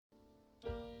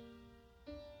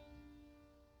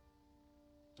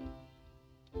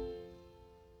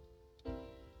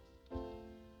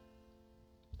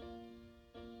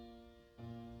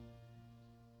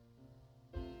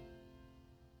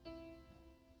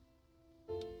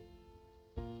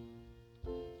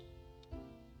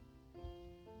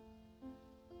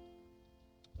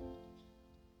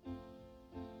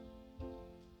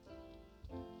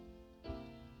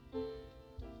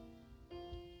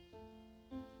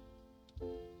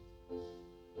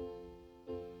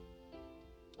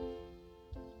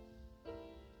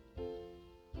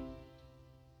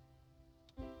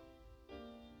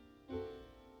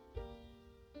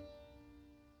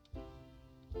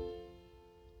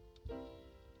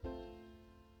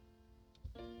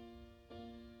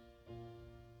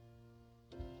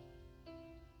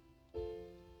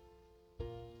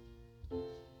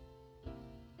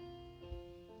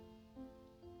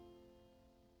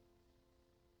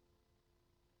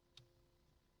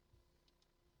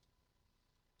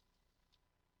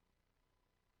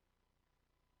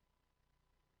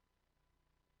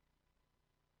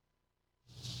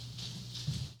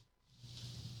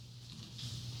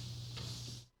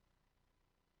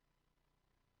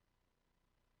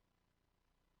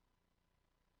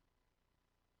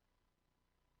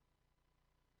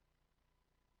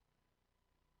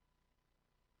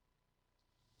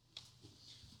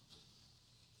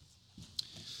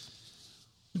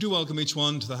do welcome each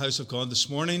one to the house of God this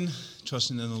morning,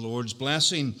 trusting in the Lord's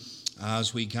blessing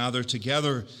as we gather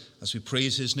together, as we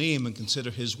praise his name and consider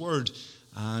his word.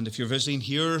 And if you're visiting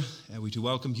here, we do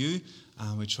welcome you,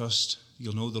 and we trust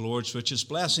you'll know the Lord's richest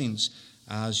blessings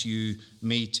as you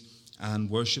meet and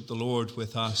worship the Lord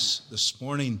with us this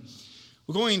morning.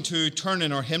 We're going to turn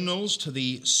in our hymnals to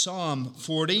the Psalm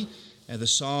 40. The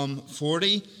Psalm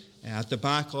 40, at the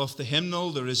back of the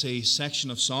hymnal there is a section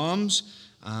of Psalms,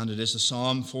 and it is the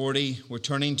Psalm 40 we're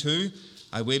turning to.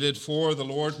 I waited for the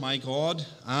Lord my God,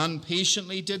 and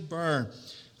patiently did bear.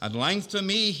 At length to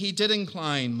me he did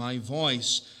incline my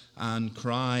voice and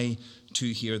cry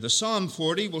to hear. The Psalm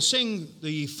 40, we'll sing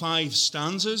the 5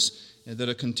 stanzas that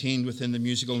are contained within the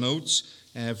musical notes,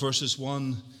 verses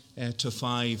 1 to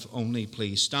 5 only,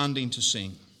 please. Standing to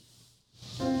sing.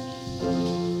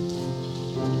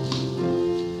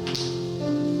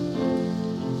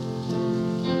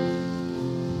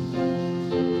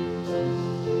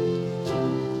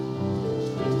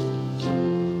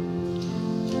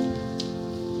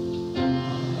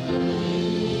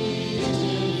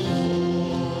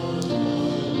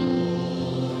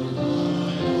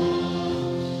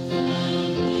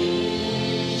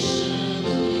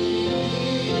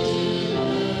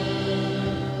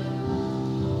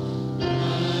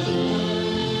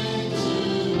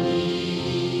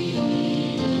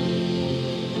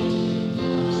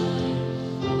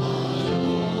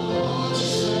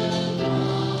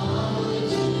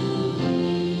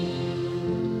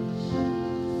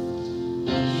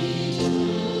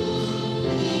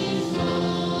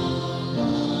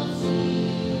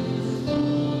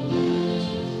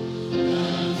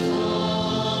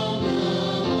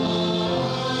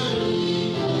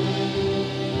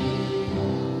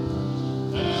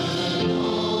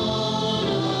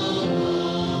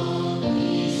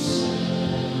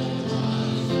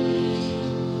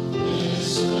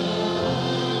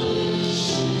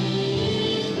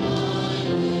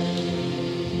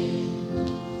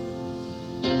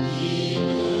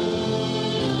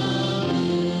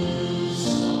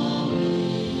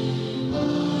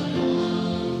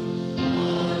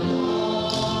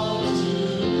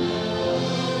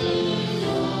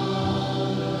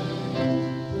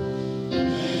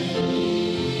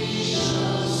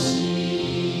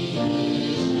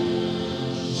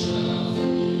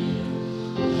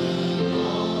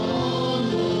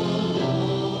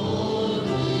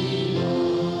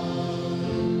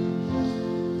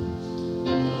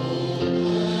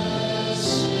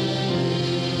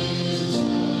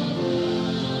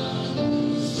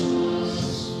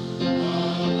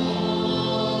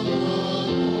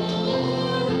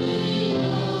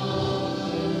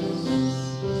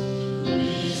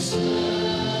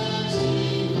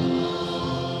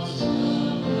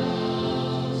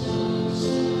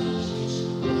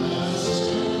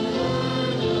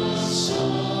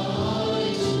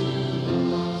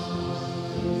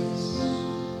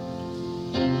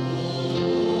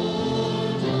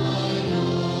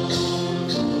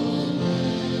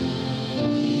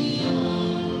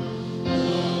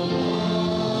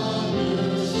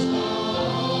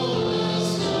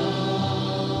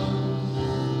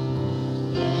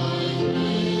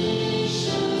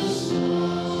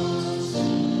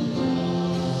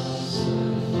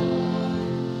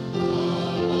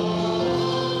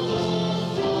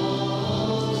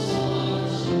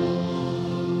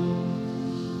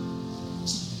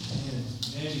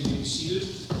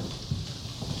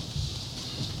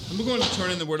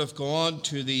 Turn in the Word of God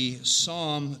to the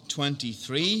Psalm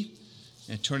 23,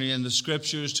 turning in the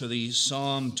Scriptures to the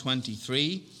Psalm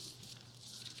 23.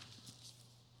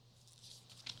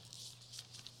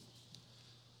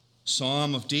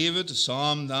 Psalm of David, a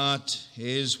psalm that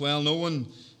is well known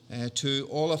to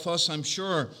all of us, I'm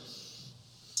sure.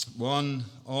 One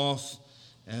of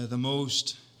the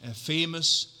most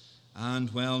famous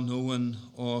and well known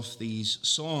of these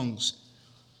songs.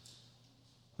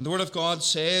 And the Word of God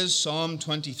says, Psalm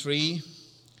 23,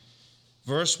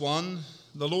 verse 1,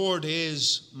 "The Lord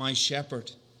is my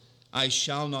shepherd, I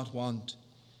shall not want.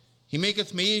 He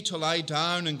maketh me to lie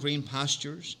down in green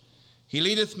pastures. He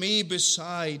leadeth me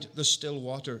beside the still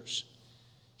waters.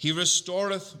 He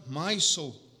restoreth my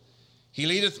soul. He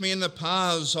leadeth me in the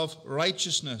paths of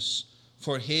righteousness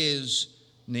for his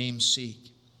name's sake.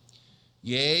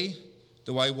 Yea,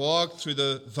 though I walk through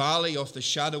the valley of the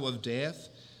shadow of death,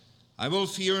 I will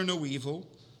fear no evil,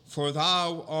 for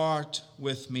thou art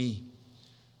with me.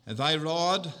 And thy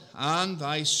rod and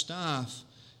thy staff,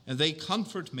 and they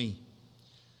comfort me.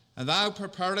 And thou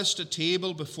preparest a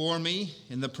table before me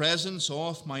in the presence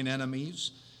of mine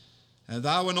enemies. And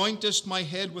thou anointest my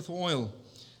head with oil,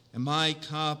 and my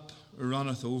cup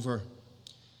runneth over.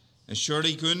 And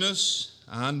surely goodness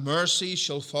and mercy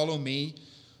shall follow me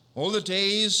all the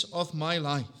days of my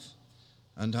life,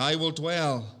 and I will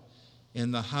dwell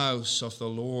in the house of the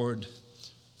Lord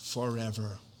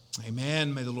forever.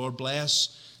 Amen. May the Lord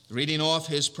bless the reading of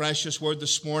his precious word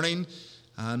this morning,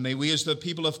 and may we as the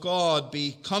people of God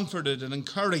be comforted and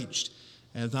encouraged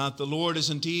that the Lord is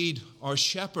indeed our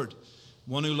shepherd,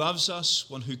 one who loves us,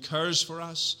 one who cares for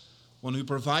us, one who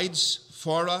provides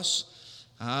for us.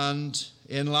 And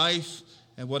in life,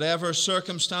 whatever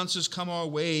circumstances come our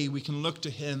way, we can look to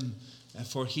him,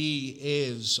 for he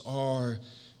is our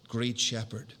great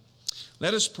shepherd.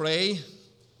 Let us pray,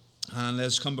 and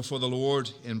let's come before the Lord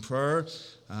in prayer.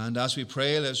 And as we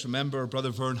pray, let's remember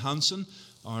Brother Vern Hansen.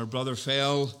 Our brother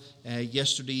fell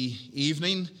yesterday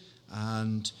evening,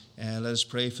 and let us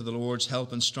pray for the Lord's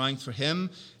help and strength for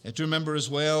him. To remember as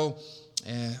well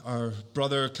our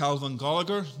brother Calvin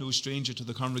Gallagher, no stranger to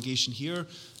the congregation here.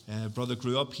 Brother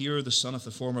grew up here, the son of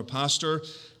the former pastor,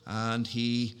 and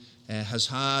he has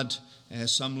had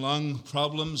some lung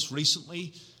problems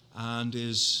recently and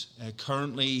is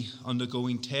currently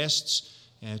undergoing tests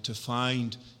to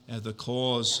find the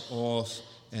cause of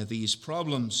these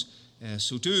problems.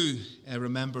 So do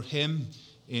remember him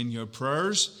in your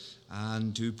prayers,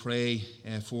 and do pray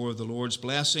for the Lord's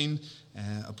blessing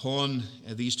upon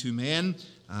these two men.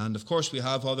 And of course we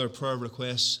have other prayer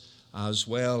requests as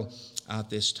well at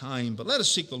this time. But let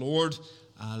us seek the Lord,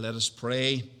 let us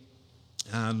pray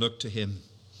and look to him.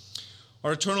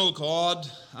 Our eternal God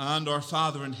and our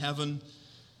Father in heaven,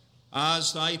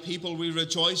 as thy people we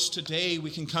rejoice today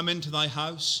we can come into thy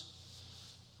house,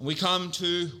 and we come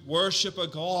to worship a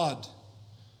God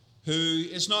who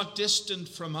is not distant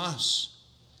from us,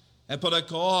 but a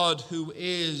God who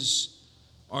is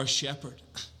our shepherd.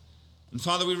 And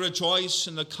Father, we rejoice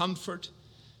in the comfort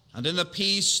and in the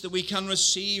peace that we can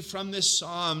receive from this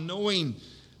psalm, knowing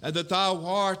that thou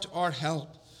art our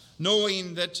help,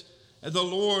 knowing that the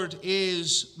Lord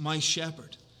is my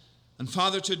shepherd. And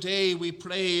Father, today we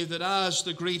pray that as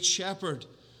the great shepherd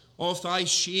of thy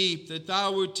sheep, that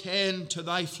thou would tend to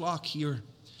thy flock here,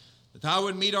 that thou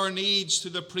would meet our needs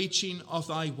through the preaching of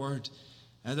thy word,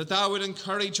 and that thou would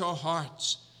encourage our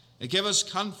hearts, and give us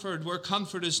comfort where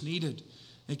comfort is needed,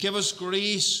 and give us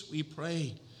grace, we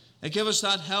pray, and give us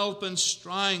that help and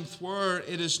strength where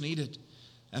it is needed.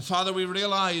 And Father, we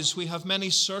realize we have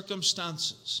many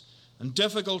circumstances and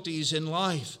difficulties in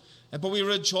life, but we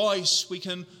rejoice, we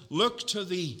can look to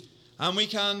thee, and we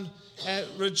can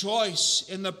rejoice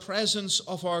in the presence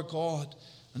of our God,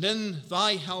 and in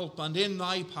thy help and in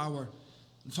thy power.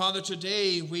 And Father,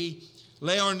 today we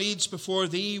lay our needs before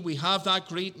thee. We have that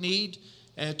great need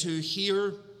to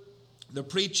hear the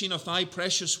preaching of thy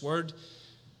precious word.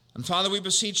 And Father, we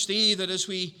beseech thee that as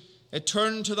we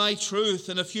turn to thy truth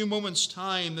in a few moments'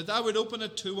 time, that thou would open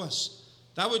it to us,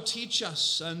 thou would teach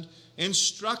us and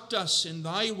instruct us in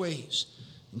thy ways.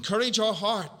 Encourage our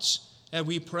hearts,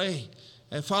 we pray.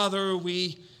 Father,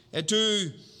 we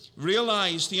do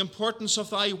realize the importance of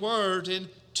thy word in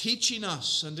teaching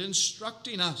us and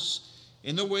instructing us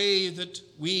in the way that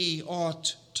we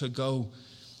ought to go.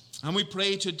 And we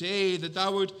pray today that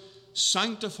thou would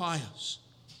sanctify us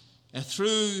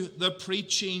through the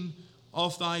preaching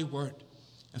of thy word.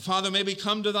 And Father, may we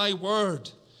come to thy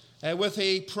word with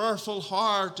a prayerful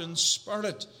heart and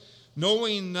spirit,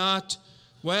 knowing that,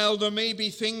 well, there may be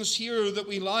things here that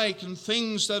we like and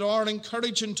things that are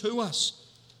encouraging to us,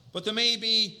 but there may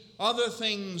be other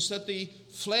things that the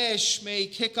flesh may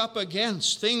kick up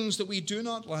against, things that we do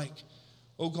not like.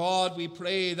 O God, we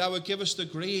pray thou would give us the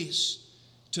grace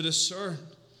to discern,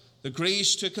 the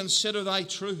grace to consider thy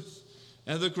truth,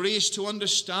 and the grace to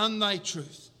understand thy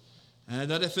truth.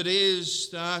 And that if it is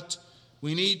that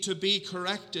we need to be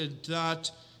corrected,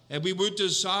 that we would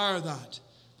desire that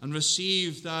and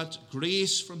receive that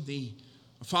grace from thee.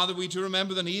 Father, we do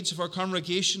remember the needs of our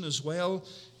congregation as well.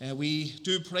 We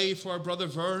do pray for our brother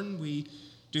Vern. We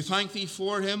do thank thee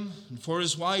for him and for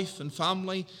his wife and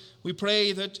family. We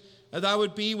pray that thou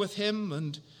would be with him,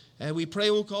 and we pray,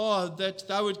 O God, that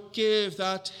thou would give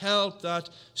that help, that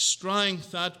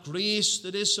strength, that grace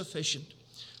that is sufficient.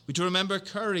 We do remember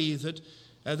Curry, that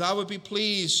thou would be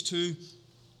pleased to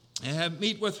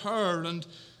meet with her and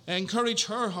encourage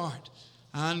her heart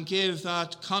and give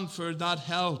that comfort, that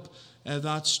help,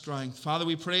 that strength. Father,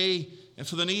 we pray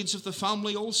for the needs of the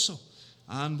family also,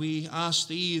 and we ask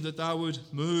thee that thou would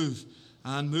move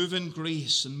in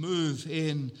grace and move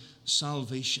in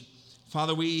salvation.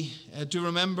 Father, we do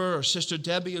remember our sister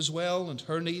Debbie as well and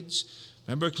her needs.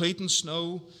 Remember Clayton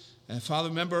Snow. Father,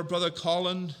 remember our brother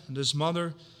Colin and his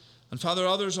mother. And Father,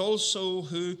 others also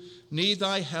who need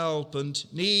thy help and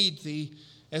need the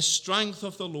strength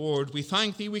of the Lord. We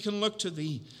thank thee, we can look to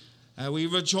thee. We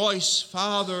rejoice,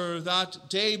 Father, that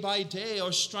day by day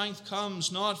our strength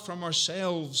comes not from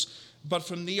ourselves, but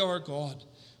from thee, our God.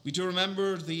 We do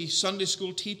remember the Sunday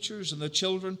school teachers and the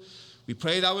children. We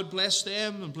pray thou would bless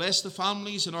them and bless the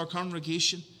families in our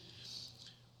congregation.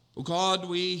 Oh God,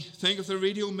 we think of the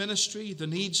radio ministry, the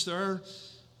needs there.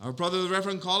 Our brother, the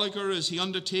Reverend Gallagher, as he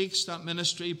undertakes that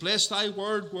ministry, bless thy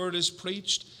word where it is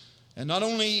preached, and not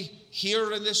only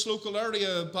here in this local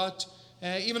area, but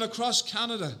even across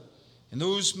Canada, in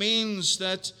those means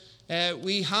that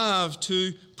we have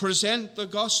to present the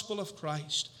gospel of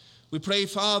Christ. We pray,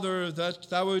 Father, that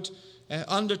thou would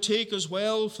undertake as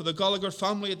well for the Gallagher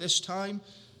family at this time.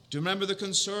 Do you remember the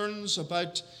concerns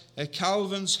about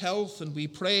Calvin's health? And we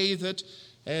pray that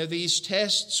these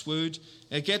tests would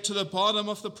get to the bottom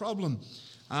of the problem,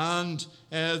 and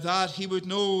that he would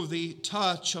know the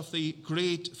touch of the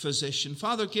great physician.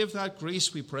 Father, give that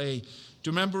grace, we pray.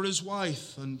 Do you remember his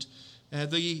wife and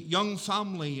the young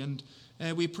family? And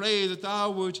we pray that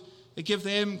thou would give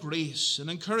them grace and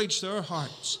encourage their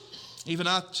hearts, even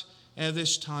at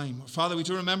this time. Father, we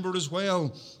do remember as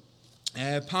well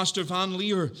Pastor Van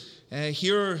Leer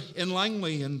here in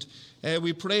Langley, and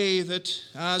we pray that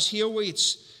as he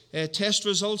awaits test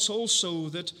results also,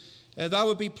 that thou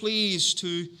would be pleased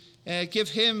to give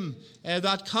him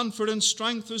that comfort and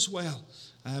strength as well.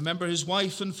 Remember his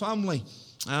wife and family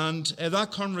and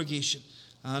that congregation.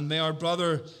 And may our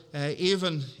brother,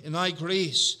 even in thy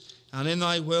grace and in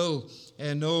thy will,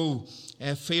 know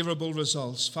favourable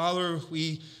results. Father,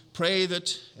 we pray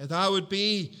that thou would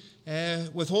be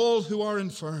with all who are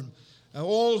infirm,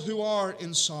 all who are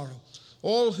in sorrow,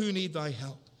 all who need thy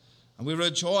help. And we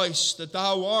rejoice that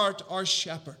thou art our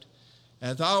shepherd.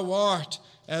 Thou art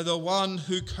the one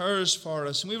who cares for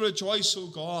us. And we rejoice, O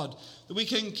God, that we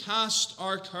can cast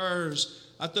our cares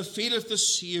at the feet of the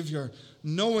Saviour,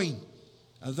 knowing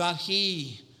that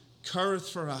he careth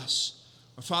for us.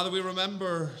 Our Father, we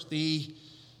remember the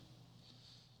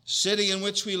city in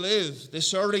which we live,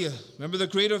 this area. Remember the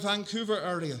greater Vancouver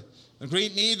area, the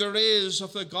great need there is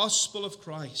of the gospel of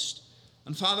Christ.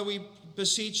 And Father, we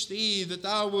beseech thee that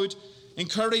thou would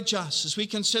encourage us, as we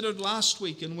considered last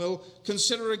week and will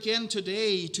consider again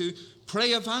today, to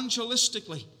pray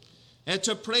evangelistically,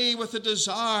 to pray with a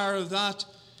desire that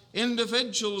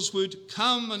individuals would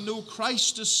come and know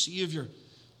Christ as Saviour,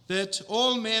 that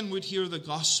all men would hear the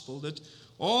gospel, that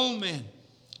all men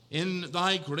in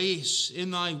thy grace,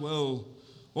 in thy will,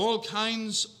 all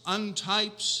kinds and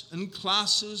types and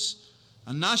classes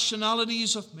and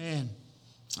nationalities of men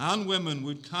and women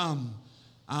would come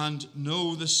and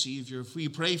know the Saviour. If we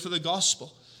pray for the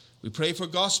gospel, we pray for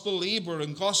gospel labour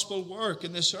and gospel work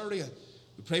in this area.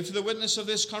 We pray for the witness of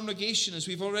this congregation, as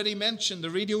we've already mentioned, the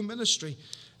radio ministry.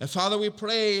 Father, we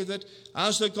pray that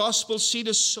as the gospel seed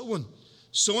is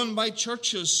sown by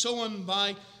churches, sown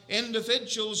by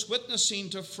individuals witnessing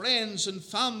to friends and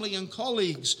family and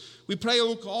colleagues, we pray,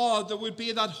 O God, there would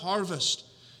be that harvest.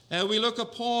 We look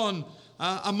upon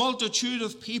a multitude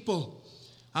of people,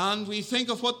 and we think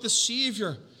of what the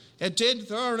Saviour did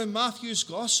there in Matthew's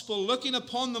Gospel, looking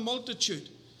upon the multitude,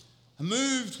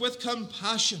 moved with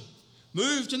compassion,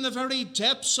 moved in the very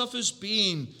depths of his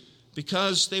being,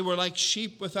 because they were like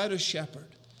sheep without a shepherd.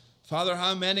 Father,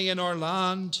 how many in our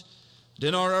land and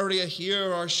in our area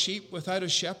here are sheep without a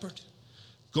shepherd,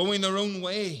 going their own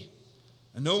way,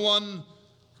 and no one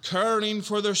caring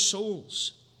for their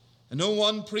souls, and no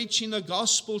one preaching the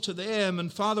gospel to them.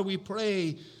 And Father, we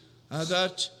pray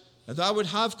that thou would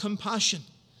have compassion,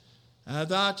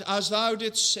 that as thou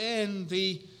didst send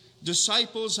the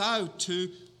disciples out to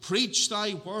preach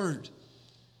thy word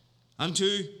and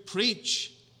to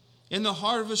preach in the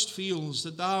harvest fields,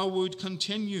 that thou would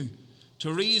continue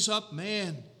to raise up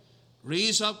men,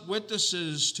 raise up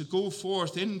witnesses to go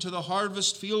forth into the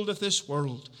harvest field of this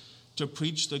world to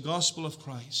preach the gospel of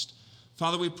Christ.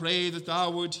 Father, we pray that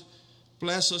thou would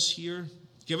bless us here.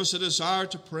 Give us a desire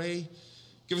to pray.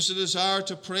 Give us a desire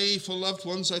to pray for loved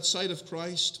ones outside of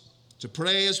Christ, to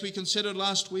pray, as we considered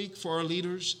last week, for our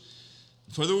leaders,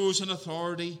 for those in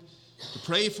authority, to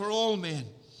pray for all men.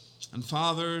 And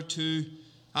Father, to,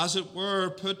 as it were,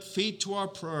 put feet to our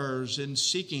prayers in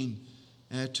seeking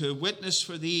to witness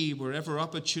for thee wherever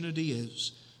opportunity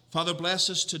is. Father, bless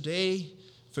us today.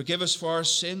 Forgive us for our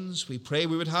sins. We pray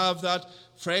we would have that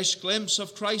fresh glimpse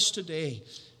of Christ today.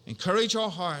 Encourage our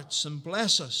hearts and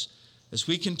bless us as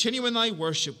we continue in thy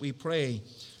worship, we pray,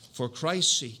 for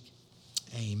Christ's sake.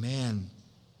 Amen.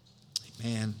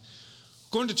 Amen.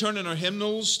 We're going to turn in our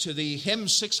hymnals to the hymn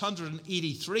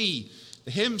 683.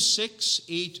 The hymn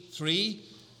 683,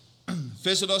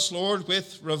 Visit Us, Lord,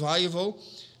 with Revival.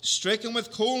 stricken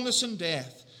with coldness and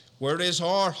death, where is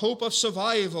our hope of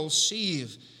survival,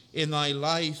 save in thy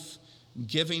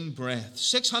life-giving breath.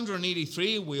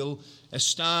 683, we'll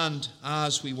stand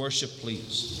as we worship,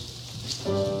 please.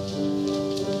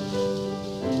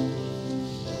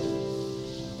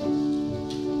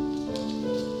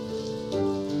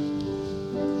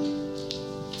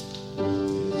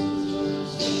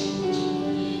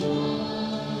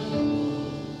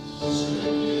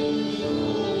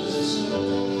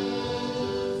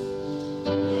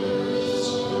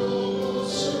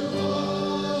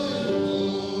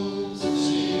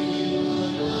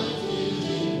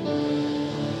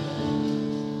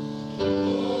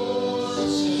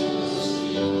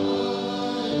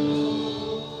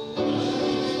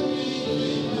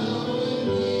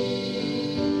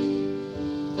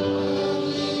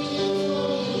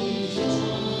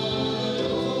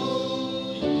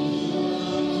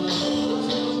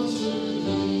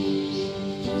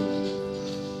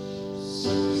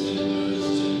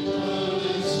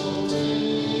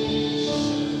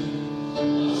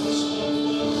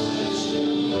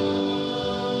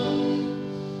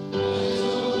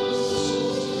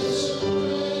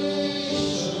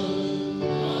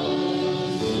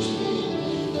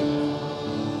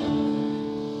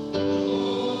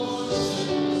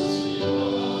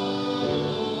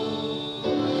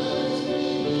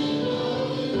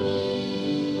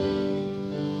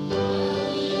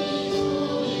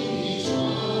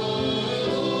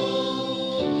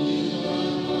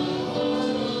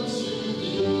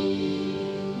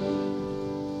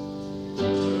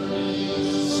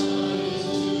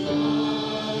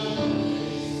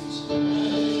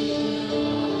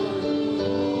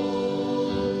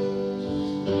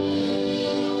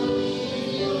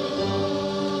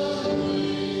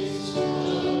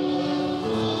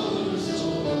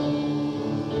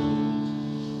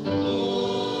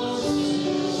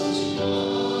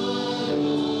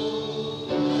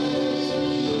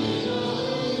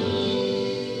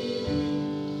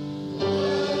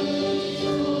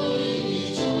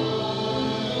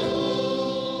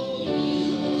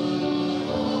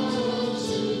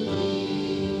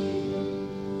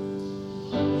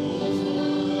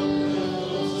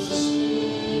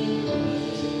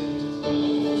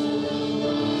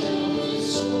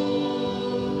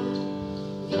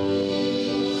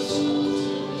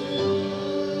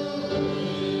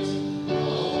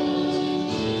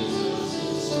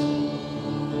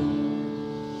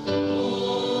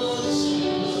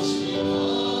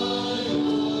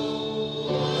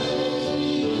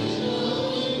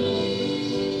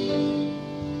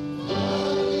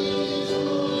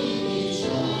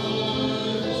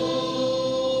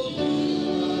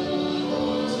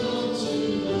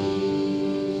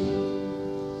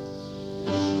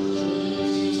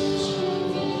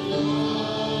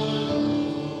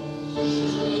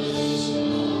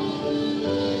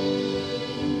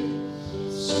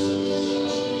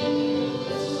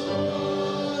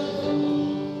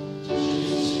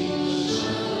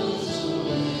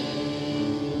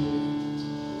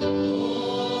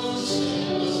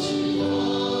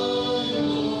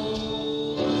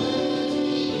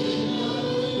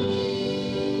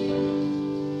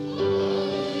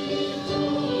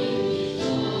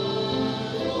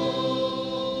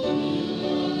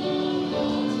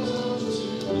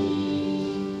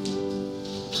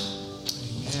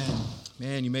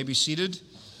 You may be seated.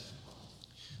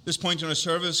 At this point in our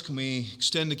service, can we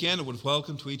extend again a word of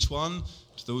welcome to each one.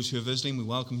 To those who are visiting, we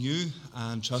welcome you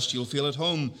and trust you'll feel at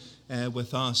home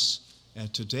with us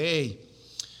today.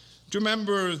 Do you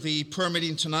remember the prayer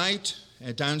meeting tonight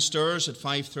downstairs at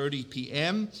 5:30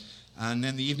 p.m. and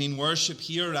then the evening worship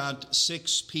here at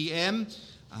 6 p.m.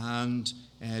 and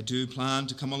do plan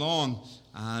to come along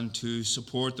and to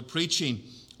support the preaching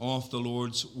of the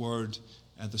Lord's Word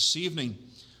this evening.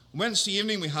 Wednesday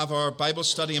evening we have our Bible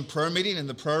study and prayer meeting in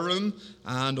the prayer room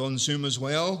and on Zoom as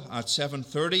well at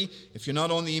 7:30. If you're not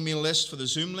on the email list for the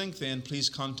Zoom link, then please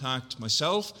contact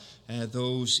myself.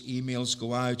 Those emails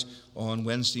go out on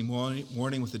Wednesday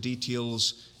morning with the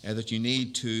details that you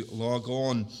need to log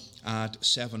on at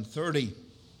 7:30.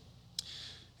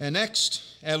 Next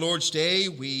Lord's Day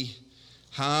we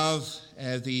have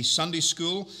the Sunday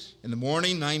school in the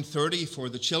morning, 9:30 for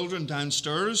the children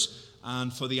downstairs,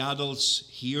 and for the adults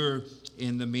here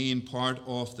in the main part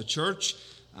of the church.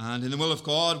 And in the will of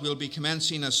God, we'll be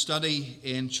commencing a study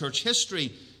in church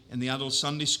history in the adult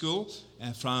Sunday school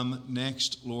from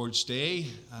next Lord's Day.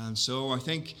 And so I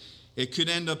think it could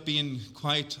end up being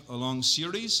quite a long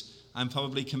series. I'm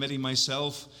probably committing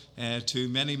myself to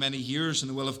many, many years in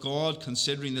the will of God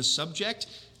considering this subject.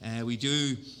 We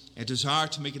do desire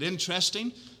to make it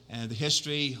interesting, The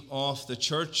history of the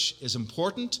church is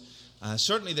important.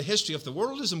 Certainly the history of the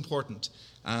world is important,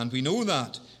 and we know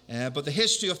that. But the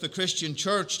history of the Christian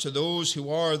church, to those who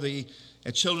are the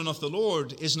children of the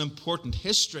Lord, is an important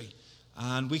history.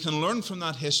 And we can learn from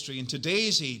that history in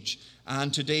today's age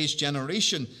and today's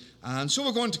generation. And so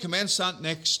we're going to commence that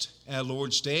next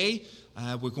Lord's Day.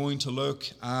 We're going to look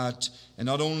at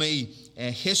not only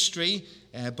history,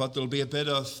 but there'll be a bit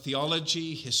of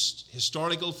theology,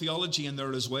 historical theology in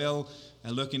there as well,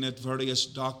 looking at various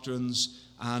doctrines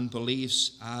and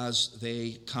beliefs as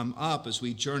they come up, as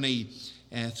we journey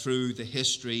through the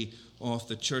history of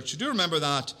the church. So do remember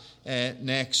that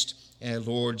next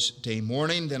Lord's Day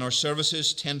morning. Then our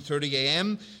services, 10:30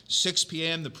 a.m., 6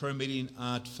 p.m., the prayer meeting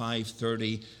at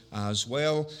 5:30 as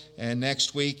well.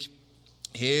 Next week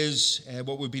is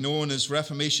what would be known as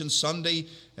Reformation Sunday,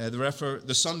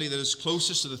 the Sunday that is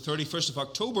closest to the 31st of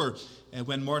October,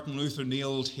 when Martin Luther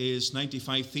nailed his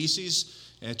 95 Theses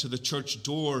to the church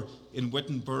door in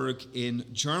Wittenberg in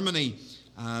Germany.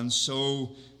 And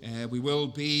so we will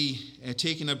be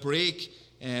taking a break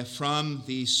from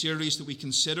the series that we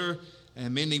consider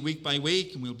mainly week by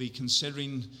week, and we'll be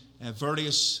considering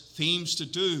various themes to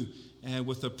do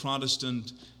with the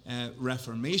Protestant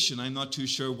Reformation. I'm not too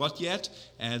sure what yet.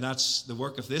 That's the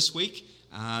work of this week,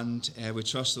 and we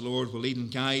trust the Lord will lead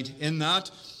and guide in that.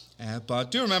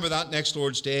 But do remember that next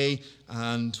Lord's Day,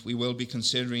 and we will be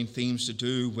considering themes to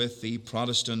do with the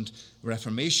Protestant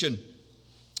Reformation.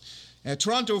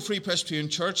 Toronto Free Presbyterian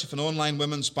Church have an online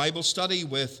women's Bible study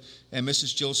with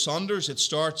Mrs. Jill Saunders. It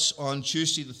starts on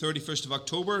Tuesday the 31st of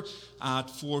October at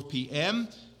 4 p.m.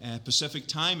 Pacific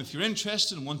time. If you're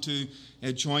interested and want to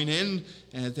join in,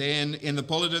 then in the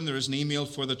bulletin there is an email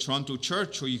for the Toronto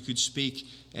Church, or you could speak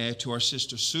to our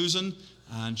sister Susan,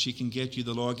 and she can get you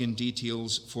the login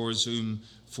details for Zoom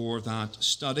for that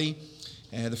study.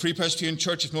 The Free Presbyterian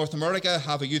Church of North America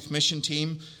have a youth mission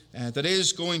team that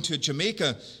is going to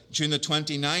Jamaica June the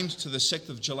 29th to the 6th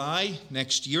of July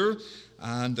next year,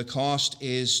 and the cost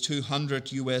is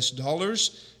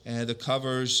 $200 that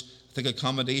covers, I think,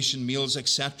 accommodation, meals,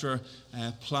 etc.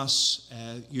 Plus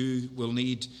you will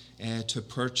need to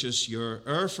purchase your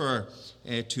airfare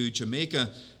to Jamaica.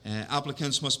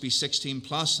 Applicants must be 16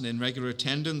 plus and in regular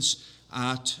attendance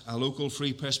at a local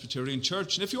Free Presbyterian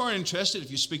church. And if you are interested,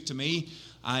 if you speak to me,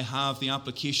 I have the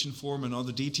application form and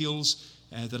other details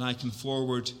that I can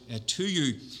forward to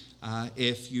you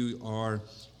if you are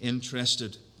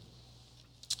interested.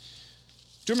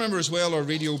 Do remember as well our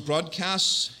radio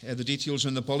broadcasts. The details are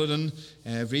in the bulletin.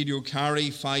 Radio Carry,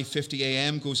 5:50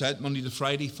 a.m. goes out Monday to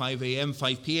Friday, 5 a.m.,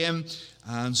 5 p.m.,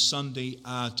 and Sunday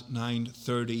at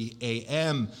 9:30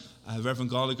 a.m.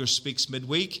 Reverend Gallagher speaks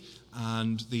midweek,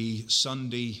 and the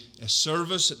Sunday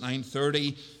service at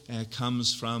 9:30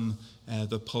 comes from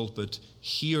the pulpit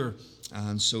here.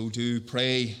 And so do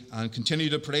pray and continue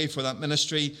to pray for that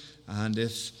ministry. And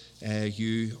if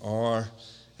you are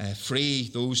free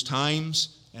those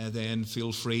times, then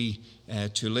feel free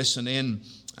to listen in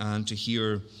and to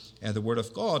hear the Word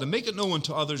of God. And make it known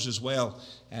to others as well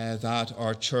that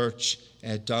our church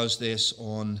does this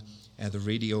on the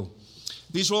radio.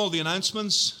 These are all the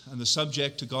announcements and the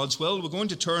subject to God's will. We're going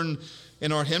to turn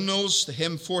in our hymnals, the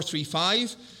hymn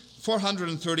 435,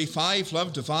 435,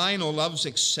 Love Divine, O Love's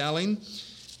Excelling,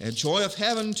 Joy of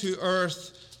Heaven to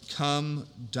Earth Come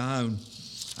Down.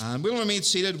 And we'll remain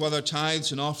seated while our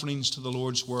tithes and offerings to the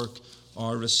Lord's work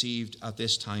are received at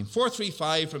this time.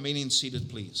 435, remaining seated,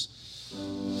 please.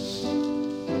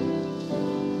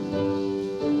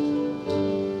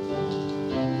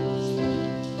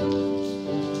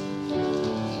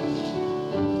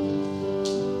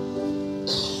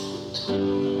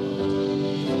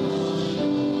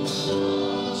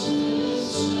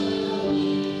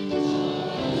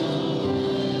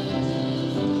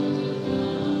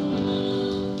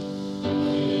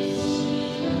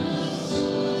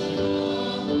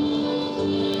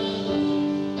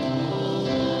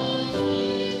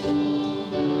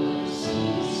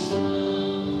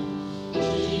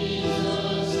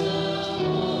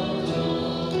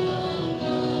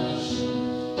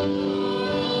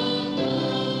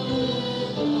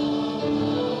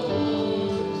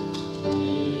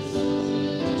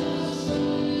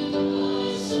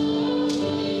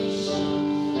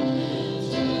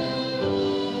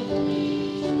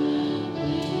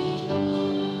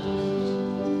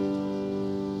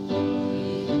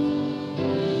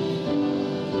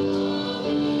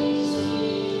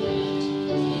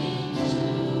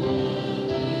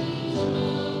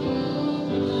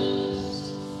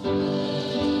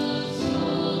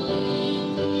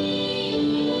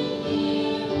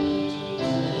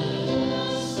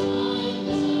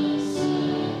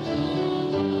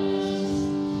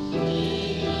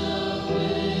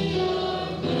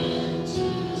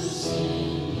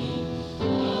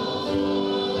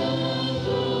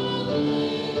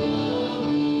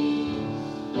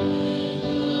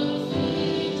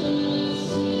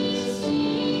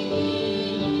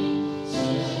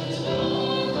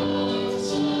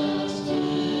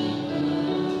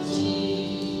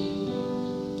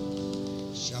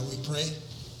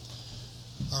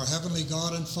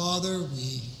 God and Father,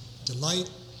 we delight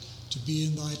to be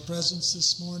in thy presence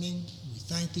this morning. We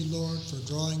thank thee, Lord, for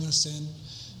drawing us in.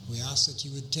 We ask that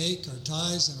you would take our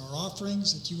tithes and our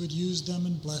offerings, that you would use them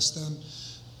and bless them,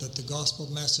 that the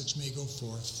gospel message may go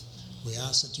forth. We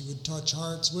ask that you would touch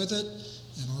hearts with it,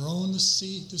 and our own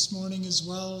this morning as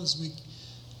well as we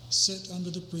sit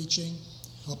under the preaching.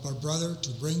 Help our brother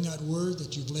to bring that word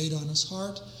that you've laid on his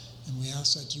heart, and we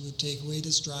ask that you would take away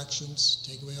distractions,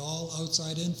 take away all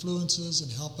outside influences,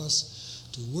 and help us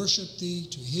to worship thee,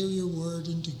 to hear your word,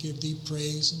 and to give thee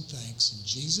praise and thanks. In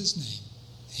Jesus'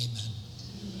 name, amen.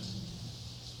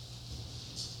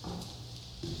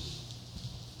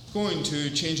 Going to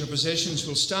change our positions.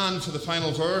 We'll stand for the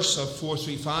final verse of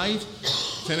 435.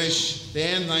 Finish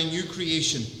then thy new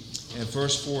creation.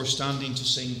 Verse 4, standing to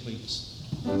sing, please.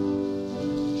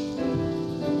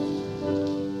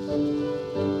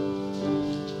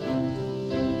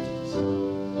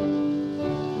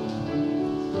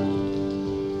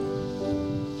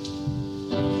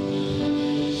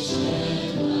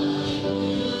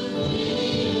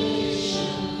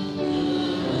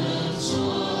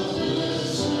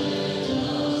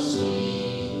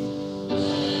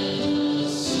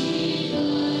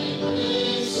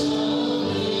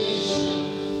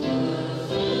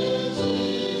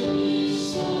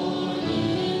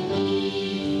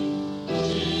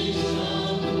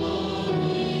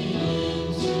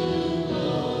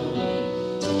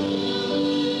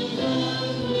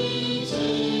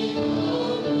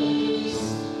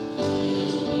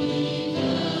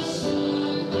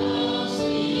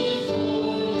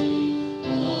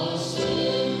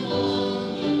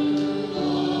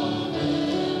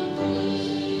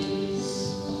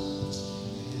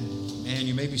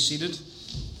 Be seated.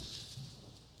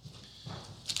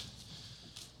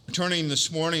 Turning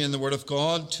this morning in the Word of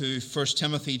God to 1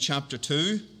 Timothy chapter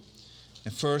 2.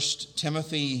 1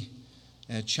 Timothy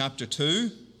chapter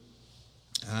 2.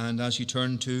 And as you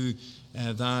turn to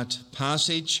that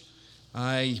passage,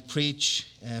 I preach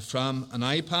from an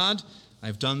iPad.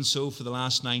 I've done so for the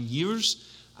last 9 years,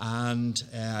 and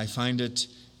I find it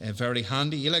very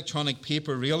handy. Electronic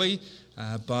paper, really,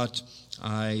 but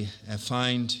I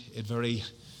find it very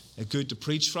good to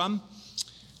preach from.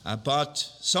 But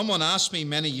someone asked me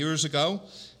many years ago,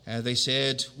 they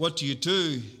said, what do you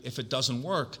do if it doesn't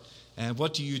work?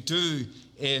 What do you do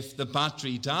if the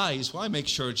battery dies? Well, I make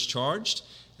sure it's charged.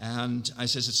 And I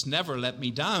says, it's never let me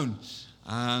down.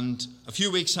 And a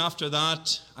few weeks after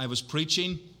that, I was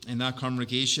preaching in that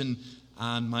congregation,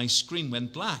 and my screen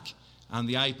went black, and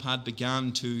the iPad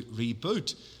began to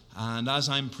reboot. And as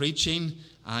I'm preaching,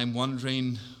 I'm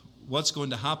wondering what's going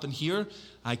to happen here.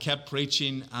 I kept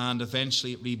preaching, and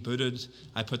eventually it rebooted.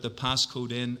 I put the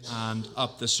passcode in, and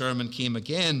up the sermon came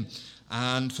again.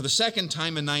 And for the second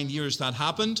time in 9 years that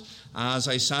happened. As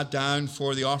I sat down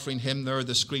for the offering hymn there,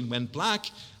 the screen went black,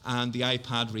 and the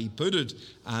iPad rebooted.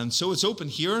 And so it's open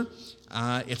here.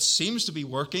 It seems to be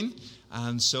working.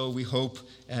 And so we hope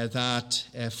that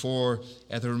for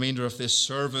the remainder of this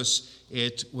service,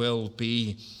 it will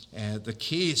be the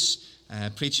case.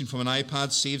 Preaching from an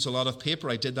iPad saves a lot of paper.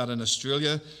 I did that in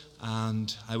Australia,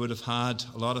 and I would have had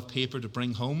a lot of paper to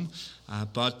bring home.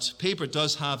 But paper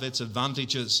does have its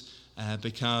advantages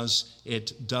because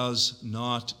it does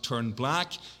not turn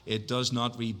black, it does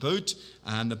not reboot,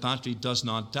 and the battery does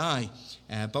not die.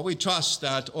 But we trust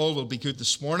that all will be good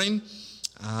this morning,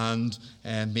 and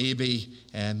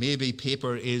maybe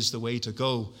paper is the way to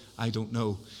go. I don't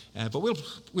know. But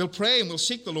we'll pray and we'll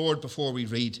seek the Lord before we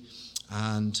read,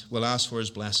 and we'll ask for his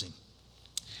blessing.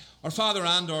 Our Father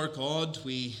and our God,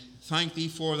 we thank thee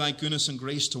for thy goodness and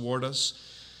grace toward us.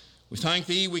 We thank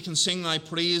thee we can sing thy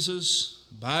praises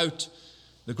about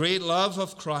the great love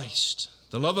of Christ,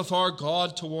 the love of our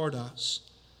God toward us.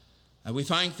 And we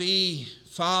thank thee,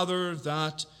 Father,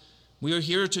 that we are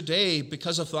here today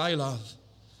because of thy love.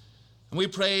 And we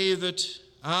pray that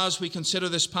as we consider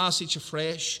this passage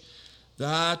afresh,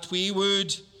 that we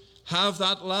would have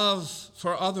that love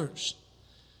for others,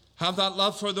 have that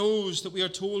love for those that we are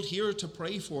told here to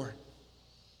pray for,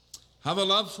 have a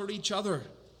love for each other,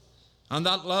 and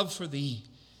that love for thee.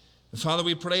 And Father,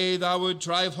 we pray thou would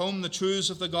drive home the truths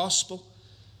of the gospel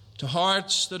to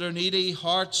hearts that are needy,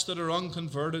 hearts that are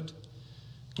unconverted.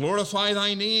 Glorify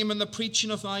thy name in the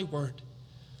preaching of thy word.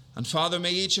 And Father,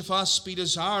 may each of us be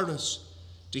desirous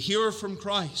to hear from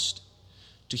Christ,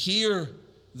 to hear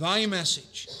thy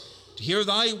message, to hear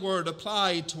thy word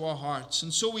applied to our hearts.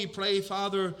 And so we pray,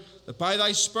 Father, that by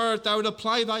thy Spirit thou would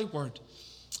apply thy word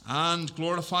and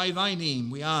glorify thy name,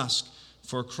 we ask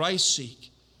for Christ's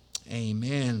sake.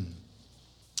 Amen.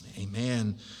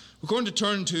 Amen. We're going to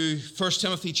turn to 1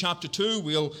 Timothy chapter 2.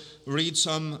 We'll read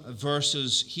some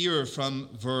verses here from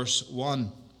verse 1.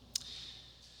 And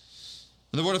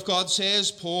the Word of God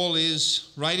says, Paul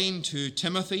is writing to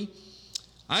Timothy,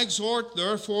 I exhort,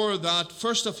 therefore, that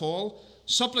first of all,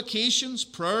 supplications,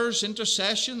 prayers,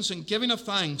 intercessions, and giving of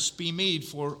thanks be made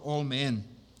for all men,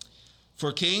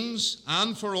 for kings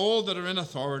and for all that are in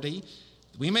authority,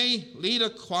 that we may lead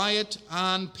a quiet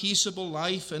and peaceable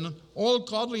life in all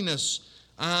godliness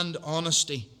and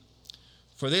honesty.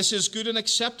 For this is good and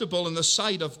acceptable in the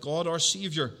sight of God our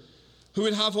Saviour, who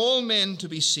would have all men to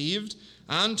be saved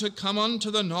and to come unto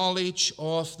the knowledge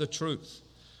of the truth.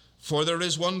 For there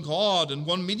is one God and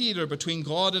one mediator between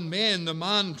God and men, the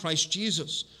man Christ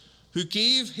Jesus, who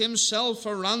gave himself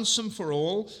a ransom for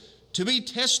all, to be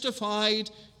testified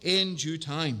in due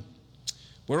time.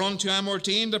 Whereunto I am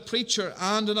ordained a preacher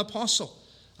and an apostle.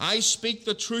 I speak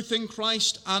the truth in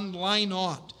Christ and lie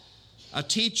not, a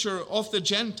teacher of the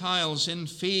Gentiles in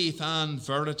faith and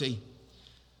verity.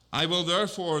 I will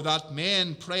therefore that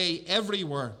men pray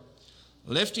everywhere,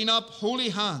 lifting up holy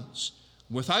hands,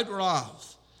 without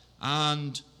wrath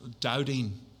and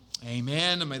doubting.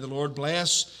 Amen. And may the Lord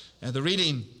bless the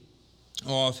reading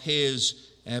of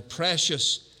his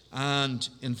precious and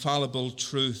infallible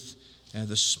truth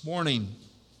this morning.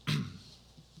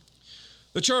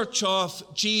 The Church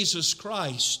of Jesus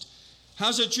Christ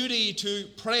has a duty to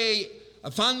pray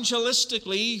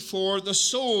evangelistically for the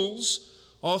souls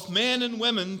of men and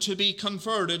women to be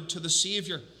converted to the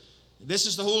Saviour. This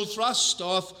is the whole thrust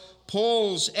of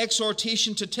Paul's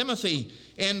exhortation to Timothy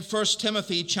in 1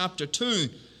 Timothy chapter 2.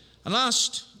 And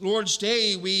last Lord's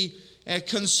Day we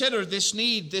considered this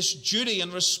need, this duty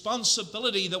and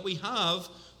responsibility that we have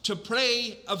to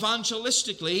pray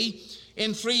evangelistically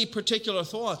in three particular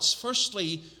thoughts.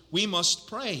 Firstly, we must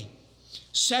pray.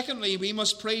 Secondly, we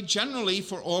must pray generally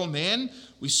for all men.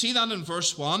 We see that in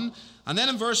verse 1. And then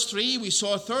in verse 3, we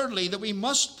saw thirdly that we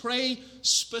must pray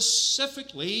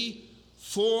specifically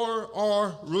for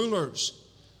our rulers.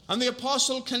 And the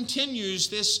apostle continues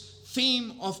this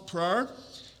theme of prayer.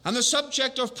 And the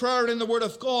subject of prayer in the Word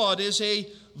of God is a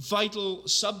vital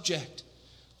subject.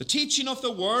 The teaching of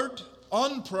the Word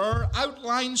on prayer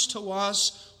outlines to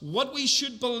us what we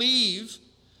should believe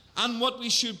and what we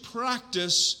should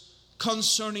practice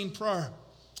concerning prayer.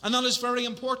 And that is very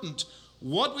important.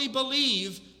 What we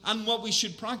believe and what we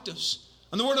should practice.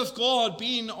 And the Word of God,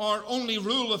 being our only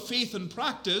rule of faith and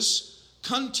practice,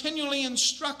 continually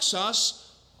instructs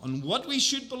us on what we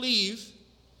should believe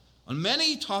on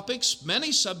many topics,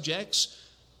 many subjects,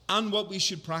 and what we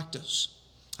should practice.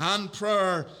 And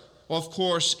prayer, of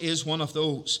course, is one of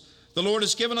those. The Lord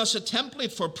has given us a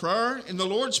template for prayer in the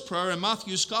Lord's Prayer in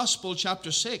Matthew's Gospel,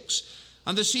 chapter 6.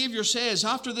 And the Saviour says,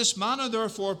 After this manner,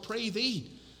 therefore, pray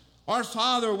thee, Our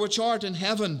Father which art in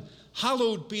heaven,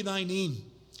 hallowed be thy name.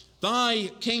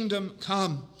 Thy kingdom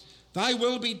come. Thy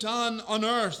will be done on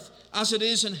earth as it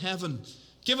is in heaven.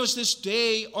 Give us this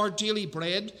day our daily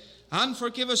bread, and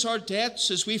forgive us our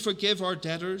debts as we forgive our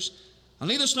debtors. And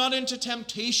lead us not into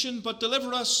temptation, but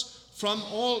deliver us from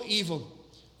all evil.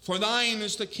 For thine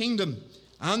is the kingdom,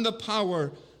 and the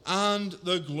power, and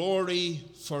the glory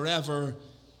forever.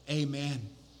 Amen.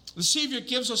 The Savior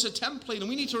gives us a template, and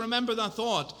we need to remember that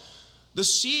thought. The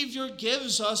Savior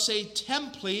gives us a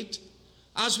template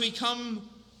as we come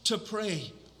to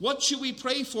pray. What should we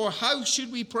pray for? How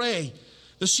should we pray?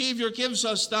 The Savior gives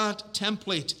us that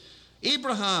template.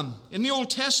 Abraham in the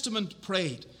Old Testament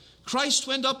prayed. Christ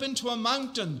went up into a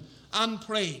mountain and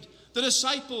prayed. The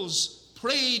disciples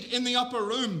prayed in the upper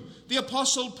room. The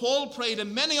Apostle Paul prayed,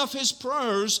 and many of his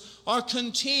prayers are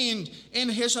contained in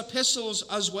his epistles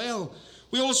as well.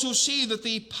 We also see that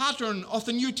the pattern of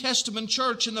the New Testament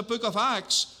church in the book of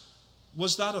Acts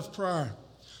was that of prayer.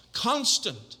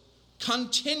 Constant,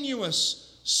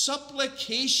 continuous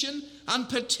supplication and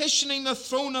petitioning the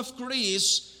throne of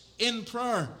grace in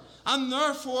prayer. And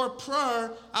therefore,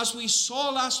 prayer, as we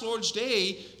saw last Lord's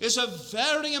Day, is a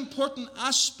very important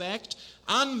aspect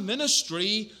and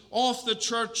ministry of the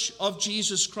Church of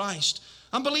Jesus Christ.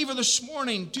 And believer, this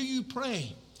morning, do you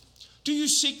pray? Do you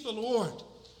seek the Lord?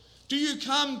 Do you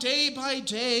come day by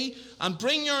day and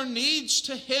bring your needs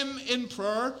to Him in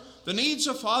prayer? The needs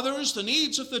of others, the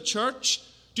needs of the church?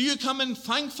 Do you come in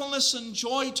thankfulness and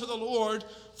joy to the Lord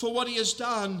for what He has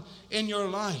done in your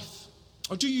life?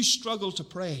 Or do you struggle to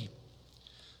pray?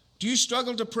 Do you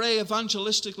struggle to pray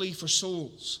evangelistically for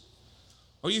souls?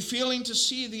 Are you failing to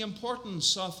see the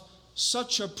importance of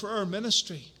such a prayer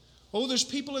ministry? Oh, there's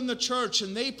people in the church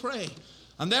and they pray.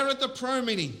 And they're at the prayer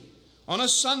meeting on a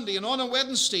Sunday and on a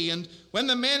Wednesday. And when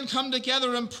the men come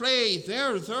together and pray,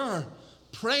 they're there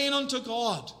praying unto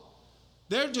God.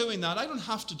 they're doing that. I don't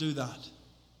have to do that.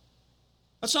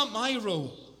 That's not my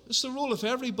role. It's the role of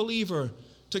every believer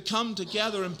to come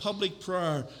together in public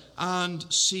prayer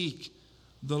and seek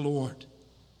the Lord.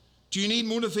 Do you need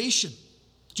motivation?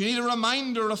 Do you need a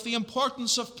reminder of the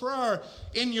importance of prayer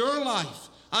in your life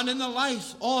and in the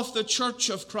life of the Church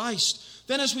of Christ?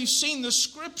 Then, as we've seen, the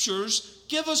Scriptures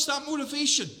give us that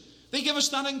motivation. They give us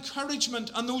that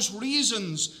encouragement and those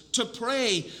reasons to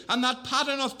pray, and that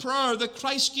pattern of prayer that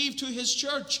Christ gave to his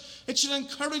church. It's an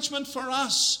encouragement for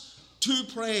us to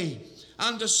pray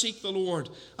and to seek the Lord.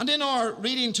 And in our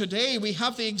reading today, we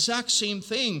have the exact same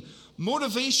thing: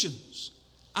 motivations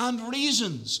and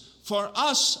reasons for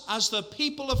us as the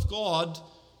people of God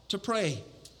to pray.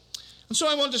 And so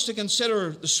I want us to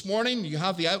consider this morning, you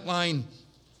have the outline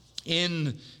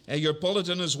in your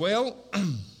bulletin as well,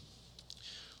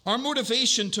 our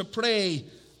motivation to pray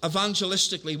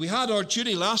evangelistically. We had our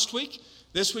duty last week.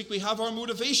 This week we have our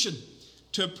motivation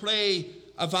to pray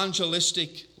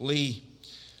evangelistically.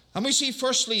 And we see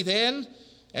firstly then,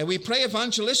 we pray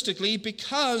evangelistically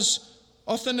because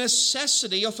of the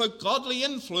necessity of a godly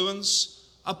influence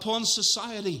upon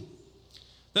society.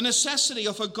 The necessity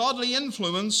of a godly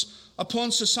influence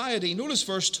upon society. Notice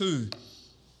verse 2.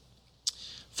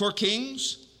 For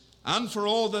kings and for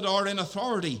all that are in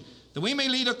authority, that we may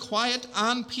lead a quiet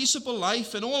and peaceable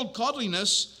life in all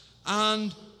godliness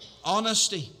and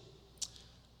honesty.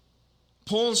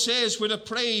 Paul says we're to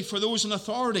pray for those in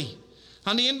authority,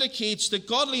 and he indicates that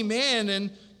godly men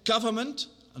in government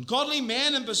and godly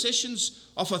men in positions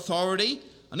of authority,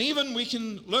 and even we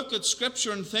can look at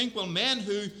Scripture and think, well, men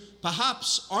who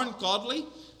perhaps aren't godly,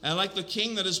 like the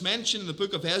king that is mentioned in the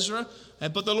book of Ezra,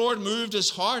 but the Lord moved his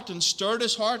heart and stirred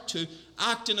his heart to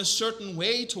act in a certain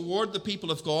way toward the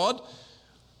people of God.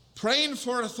 Praying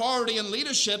for authority and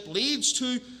leadership leads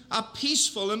to a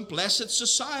peaceful and blessed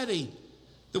society,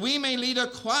 that we may lead a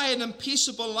quiet and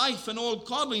peaceable life in all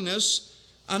godliness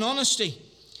and honesty.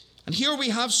 And here we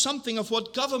have something of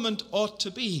what government ought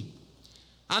to be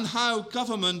and how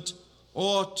government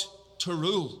ought to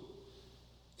rule.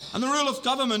 And the rule of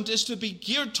government is to be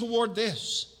geared toward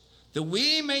this, that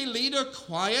we may lead a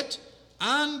quiet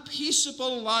and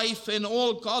peaceable life in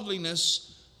all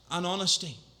godliness and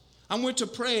honesty. And we're to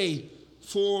pray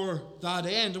for that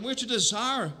end, and we're to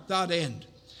desire that end.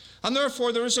 And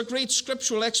therefore there is a great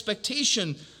scriptural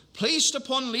expectation placed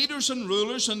upon leaders and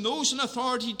rulers and those in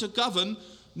authority to govern,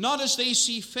 not as they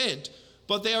see fit,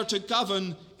 but they are to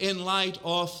govern in light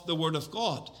of the Word of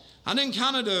God. And in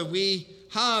Canada we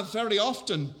have very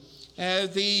often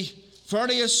the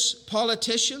various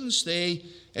politicians, they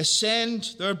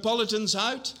send their bulletins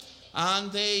out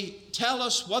and they tell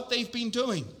us what they've been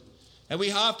doing. And we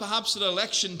have perhaps at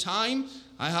election time,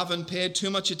 I haven't paid too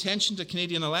much attention to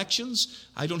Canadian elections.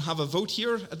 I don't have a vote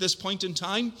here at this point in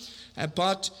time.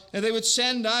 But they would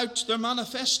send out their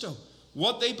manifesto,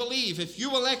 what they believe. If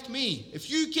you elect me, if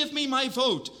you give me my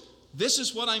vote, this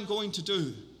is what I'm going to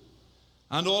do.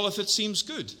 And all of it seems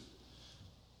good.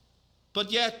 But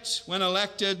yet, when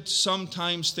elected,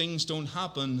 sometimes things don't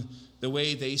happen the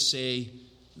way they say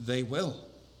they will.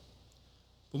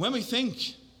 But when we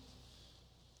think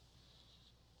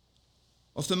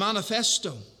of the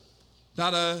manifesto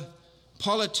that a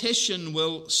politician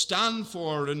will stand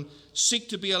for and seek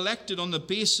to be elected on the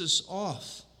basis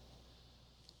of,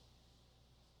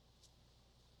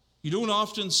 you don't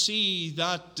often see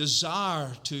that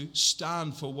desire to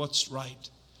stand for what's right,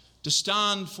 to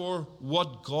stand for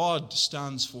what God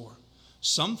stands for.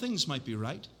 Some things might be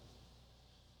right.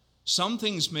 Some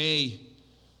things may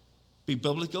be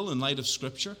biblical in light of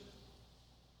Scripture.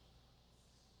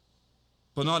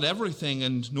 But not everything,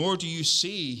 and nor do you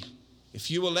see, if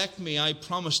you elect me, I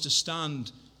promise to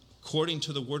stand according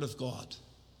to the Word of God.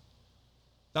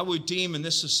 That would deem in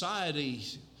this society,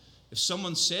 if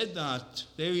someone said that,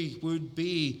 they would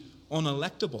be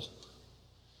unelectable.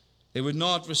 They would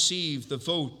not receive the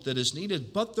vote that is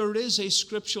needed. But there is a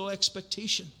scriptural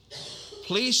expectation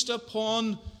placed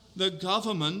upon the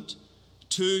government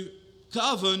to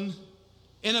govern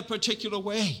in a particular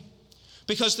way.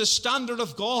 Because the standard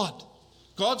of God,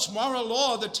 God's moral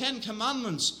law, the 10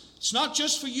 Commandments, it's not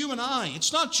just for you and I.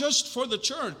 It's not just for the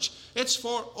church. It's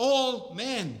for all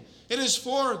men. It is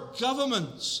for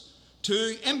governments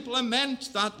to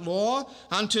implement that law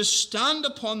and to stand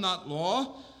upon that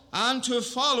law and to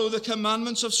follow the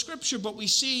commandments of Scripture. But we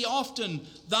see often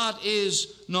that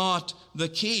is not the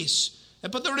case.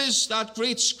 But there is that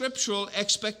great scriptural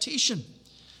expectation.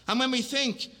 And when we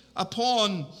think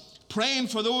upon praying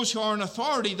for those who are in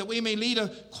authority, that we may lead a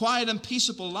quiet and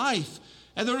peaceable life,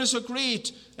 and there is a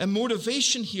great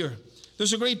motivation here.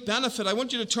 There's a great benefit. I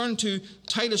want you to turn to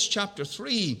Titus chapter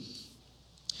 3.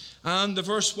 And the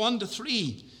verse 1 to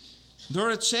 3, there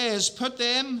it says, put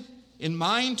them in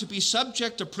mind to be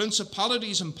subject to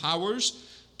principalities and powers,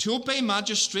 to obey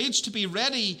magistrates, to be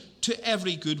ready to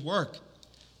every good work,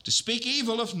 to speak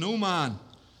evil of no man,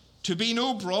 to be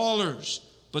no brawlers,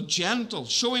 but gentle,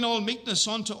 showing all meekness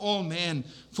unto all men.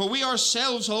 For we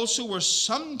ourselves also were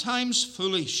sometimes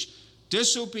foolish,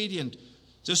 disobedient,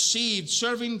 deceived,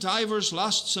 serving divers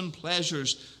lusts and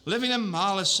pleasures, living in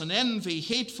malice and envy,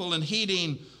 hateful and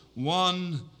hating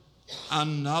one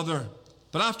another.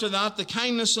 But after that, the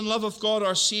kindness and love of God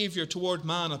our Savior toward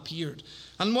man appeared.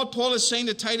 And what Paul is saying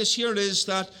to Titus here is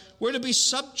that we're to be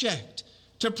subject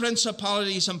to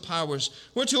principalities and powers.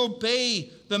 We're to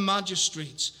obey the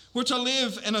magistrates. We're to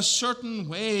live in a certain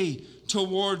way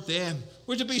toward them.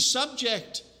 We're to be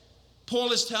subject,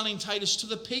 Paul is telling Titus, to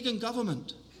the pagan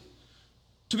government.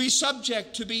 To be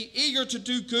subject, to be eager to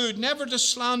do good, never to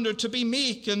slander, to be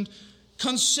meek and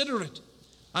considerate,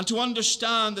 and to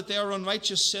understand that they are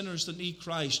unrighteous sinners that need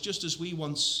Christ, just as we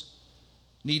once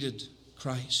needed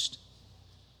Christ.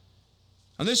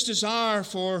 And this desire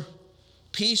for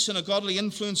peace and a godly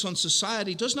influence on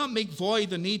society does not make void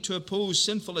the need to oppose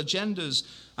sinful agendas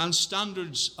and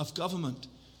standards of government.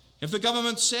 If the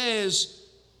government says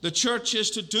the church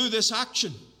is to do this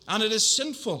action and it is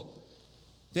sinful,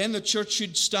 then the church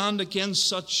should stand against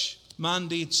such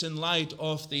mandates in light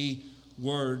of the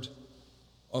Word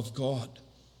of God.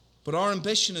 But our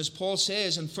ambition, as Paul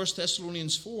says in 1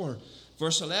 Thessalonians 4,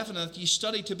 verse 11, that ye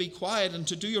study to be quiet and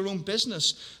to do your own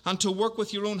business and to work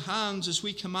with your own hands as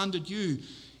we commanded you,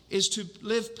 is to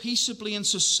live peaceably in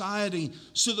society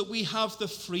so that we have the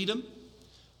freedom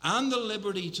and the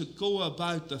liberty to go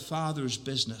about the Father's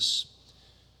business,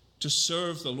 to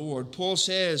serve the Lord. Paul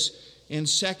says in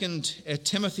 2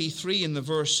 Timothy 3 in the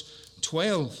verse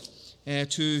 12,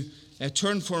 to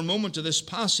turn for a moment to this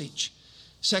passage.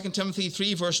 2 Timothy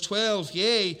 3 verse 12,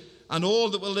 yea, and all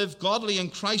that will live godly in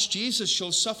Christ Jesus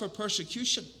shall suffer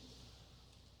persecution.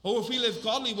 Oh, if we live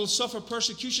godly, we'll suffer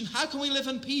persecution. How can we live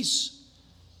in peace?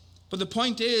 But the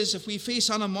point is, if we face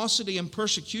animosity and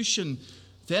persecution,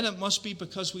 then it must be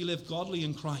because we live godly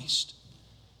in Christ.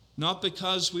 Not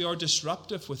because we are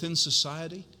disruptive within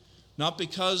society. Not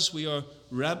because we are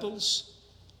rebels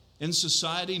in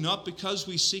society. Not because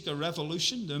we seek a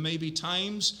revolution. There may be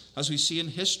times, as we see in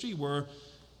history, where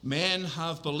men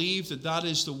have believed that that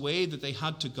is the way that they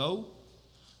had to go.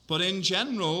 But in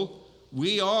general,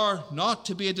 we are not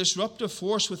to be a disruptive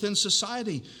force within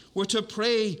society. We're to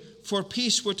pray for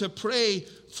peace. We're to pray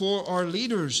for our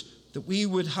leaders, that we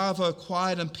would have a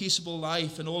quiet and peaceable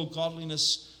life in all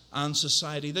godliness and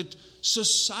society. That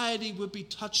society would be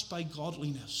touched by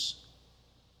godliness.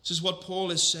 This is what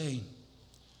Paul is saying.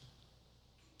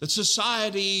 That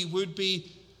society would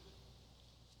be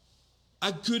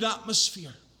a good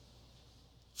atmosphere,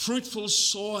 fruitful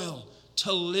soil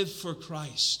to live for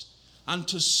Christ and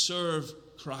to serve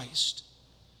Christ.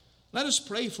 Let us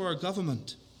pray for our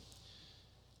government.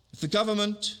 If the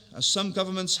government, as some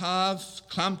governments have,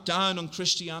 clamped down on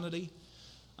Christianity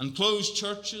and closed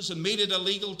churches and made it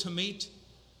illegal to meet,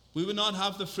 we would not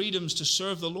have the freedoms to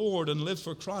serve the Lord and live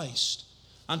for Christ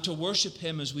and to worship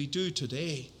Him as we do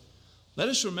today. Let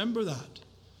us remember that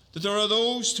there are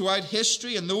those throughout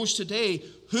history and those today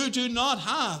who do not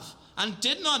have and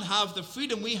did not have the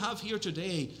freedom we have here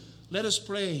today. Let us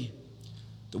pray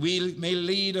that we may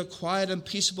lead a quiet and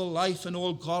peaceable life in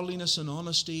all godliness and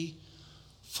honesty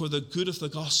for the good of the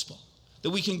gospel, that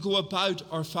we can go about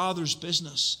our Father's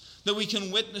business, that we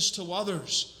can witness to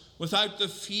others without the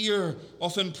fear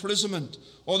of imprisonment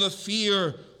or the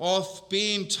fear of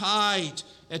being tied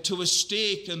to a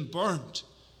stake and burnt,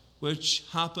 which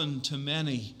happened to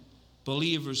many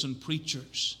believers and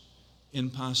preachers in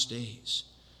past days.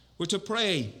 We're to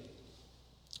pray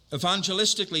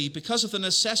evangelistically because of the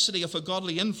necessity of a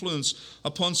godly influence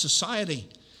upon society,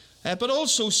 but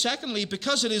also, secondly,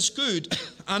 because it is good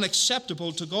and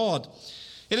acceptable to God.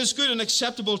 It is good and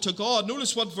acceptable to God.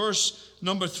 Notice what verse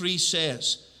number 3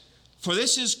 says. For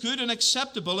this is good and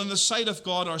acceptable in the sight of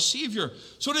God our Savior.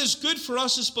 So it is good for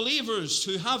us as believers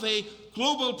to have a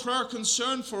global prayer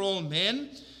concern for all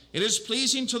men. It is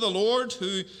pleasing to the Lord,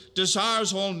 who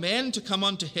desires all men to come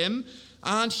unto Him.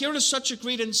 And here is such a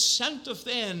great incentive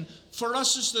then for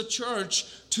us as the church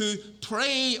to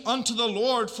pray unto the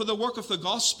Lord for the work of the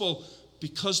gospel,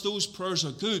 because those prayers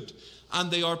are good and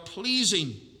they are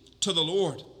pleasing to the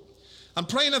Lord. And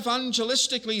praying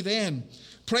evangelistically then,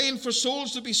 praying for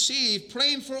souls to be saved,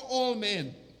 praying for all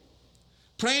men,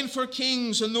 praying for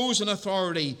kings and those in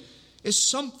authority is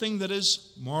something that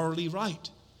is morally right.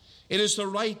 It is the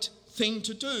right thing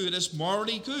to do. It is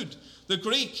morally good. The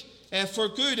Greek for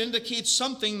good indicates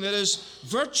something that is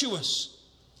virtuous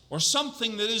or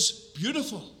something that is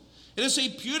beautiful. It is a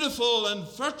beautiful and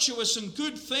virtuous and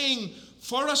good thing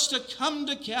for us to come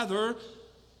together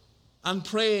and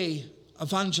pray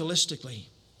evangelistically.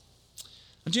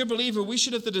 And dear believer, we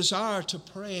should have the desire to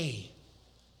pray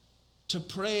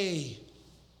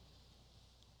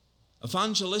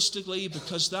evangelistically,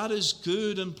 because that is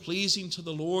good and pleasing to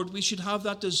the Lord. We should have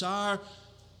that desire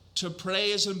to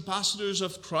pray as ambassadors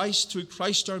of Christ through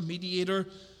Christ our mediator,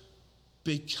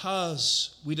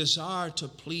 because we desire to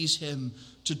please him,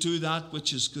 to do that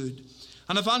which is good.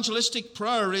 And evangelistic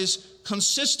prayer is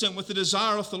consistent with the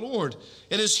desire of the Lord.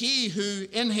 It is he who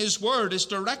in his word is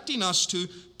directing us to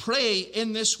pray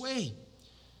in this way.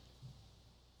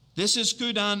 This is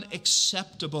good and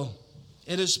acceptable.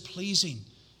 It is pleasing.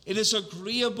 It is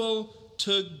agreeable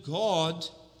to God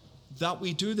that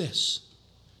we do this.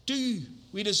 Do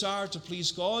we desire to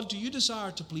please God? Do you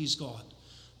desire to please God?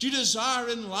 Do you desire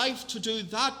in life to do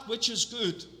that which is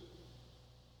good?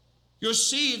 You're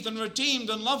saved and redeemed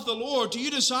and love the Lord. Do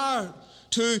you desire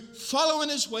to follow in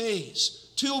his ways,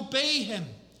 to obey him,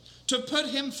 to put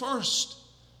him first,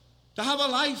 to have a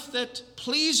life that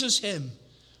pleases him?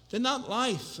 Then that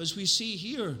life, as we see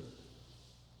here,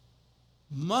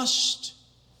 must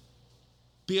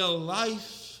be a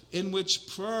life in which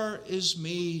prayer is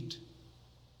made.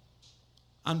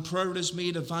 And prayer is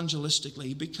made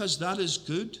evangelistically, because that is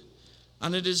good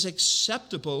and it is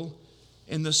acceptable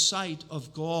in the sight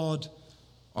of God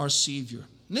our Savior.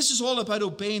 And this is all about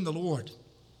obeying the Lord.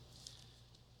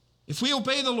 If we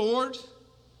obey the Lord,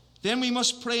 then we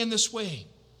must pray in this way.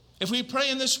 If we pray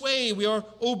in this way, we are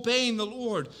obeying the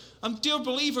Lord. And dear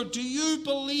believer, do you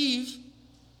believe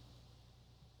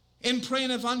in praying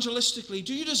evangelistically?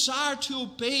 Do you desire to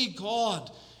obey God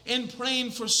in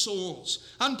praying for souls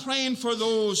and praying for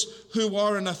those who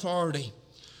are in authority?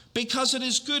 Because it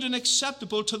is good and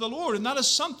acceptable to the Lord, and that is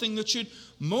something that should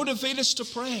motivate us to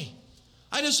pray.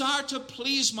 I desire to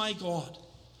please my God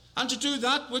and to do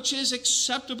that which is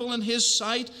acceptable in his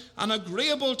sight and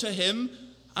agreeable to him,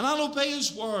 and I'll obey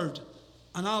his word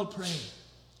and I'll pray.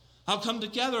 I'll come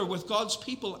together with God's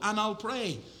people and I'll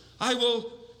pray. I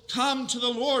will come to the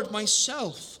Lord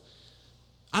myself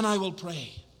and I will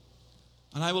pray.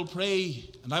 And I will pray,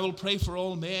 and I will pray for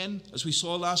all men, as we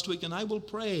saw last week, and I will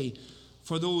pray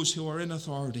for those who are in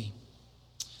authority.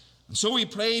 And so we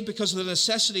pray because of the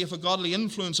necessity of a godly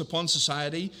influence upon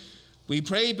society. We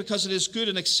pray because it is good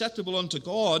and acceptable unto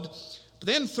God. But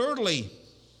then thirdly,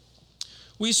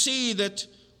 we see that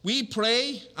we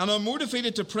pray and are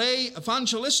motivated to pray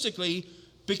evangelistically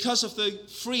because of the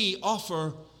free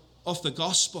offer of the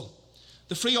gospel.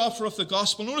 The free offer of the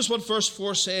gospel. Notice what verse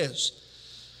 4 says.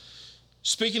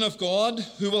 Speaking of God,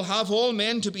 who will have all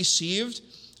men to be saved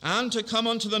and to come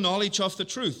unto the knowledge of the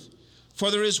truth. For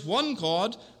there is one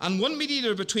God and one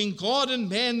mediator between God and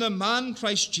men, the man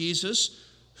Christ Jesus,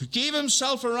 who gave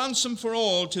himself a ransom for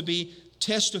all, to be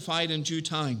testified in due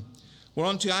time.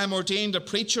 Whereunto I am ordained a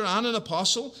preacher and an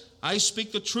apostle. I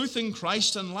speak the truth in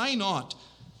Christ and lie not,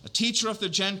 a teacher of the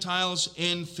Gentiles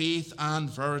in faith and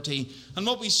verity. And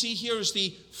what we see here is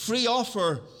the free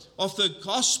offer of the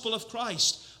gospel of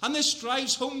Christ. And this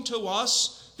drives home to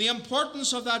us the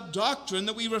importance of that doctrine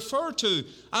that we refer to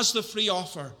as the free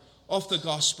offer of the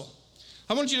gospel.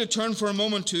 I want you to turn for a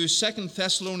moment to 2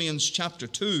 Thessalonians chapter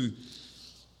 2.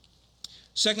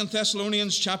 2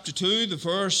 Thessalonians chapter 2, the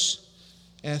verse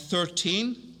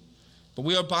 13. But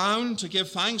we are bound to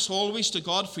give thanks always to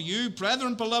God for you,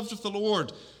 brethren beloved of the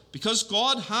Lord, because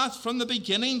God hath from the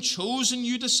beginning chosen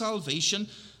you to salvation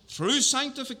through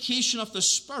sanctification of the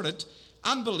Spirit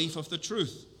and belief of the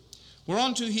truth,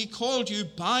 whereunto he called you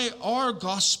by our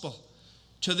gospel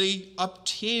to the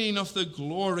obtaining of the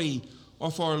glory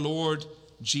of our Lord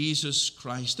Jesus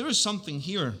Christ. There is something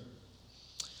here.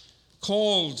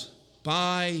 Called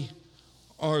by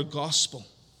our gospel.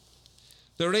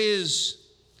 There is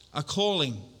a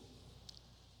calling.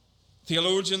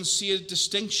 Theologians see a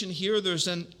distinction here. There's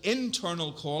an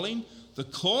internal calling, the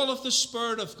call of the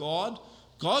Spirit of God,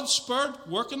 God's Spirit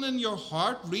working in your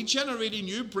heart, regenerating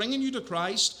you, bringing you to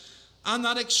Christ, and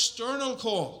that external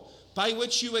call by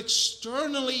which you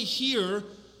externally hear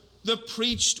the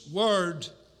preached word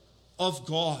of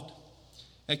God.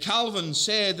 Calvin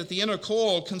said that the inner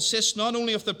call consists not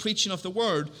only of the preaching of the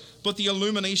word, but the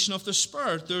illumination of the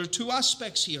Spirit. There are two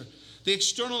aspects here. The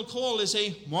external call is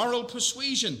a moral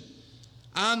persuasion,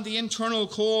 and the internal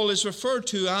call is referred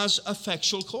to as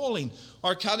effectual calling.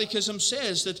 Our catechism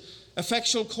says that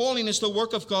effectual calling is the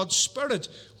work of God's Spirit,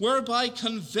 whereby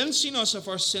convincing us of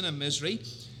our sin and misery,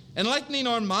 enlightening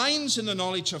our minds in the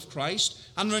knowledge of Christ,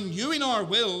 and renewing our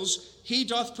wills, he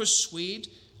doth persuade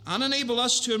and enable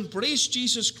us to embrace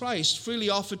Jesus Christ, freely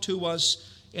offered to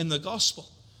us in the gospel.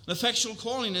 An effectual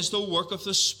calling is the work of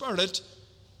the Spirit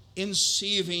in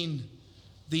saving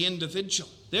the individual.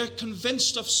 They're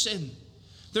convinced of sin.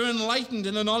 They're enlightened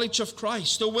in the knowledge of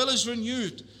Christ. Their will is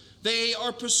renewed. They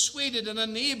are persuaded and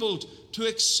enabled to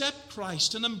accept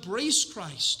Christ and embrace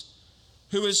Christ,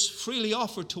 who is freely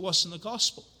offered to us in the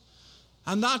gospel.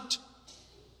 And that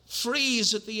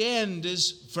phrase at the end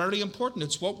is very important.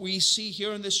 It's what we see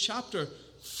here in this chapter.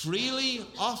 Freely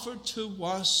offered to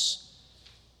us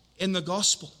in the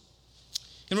gospel.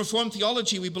 In Reformed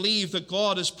theology, we believe that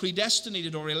God has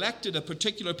predestinated or elected a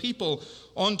particular people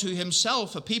unto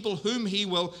himself, a people whom he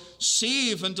will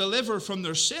save and deliver from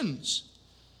their sins.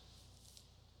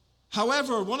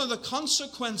 However, one of the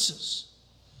consequences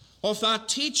of that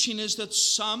teaching is that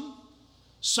some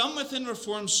within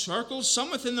Reformed circles,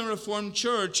 some within the Reformed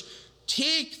church,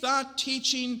 take that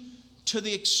teaching to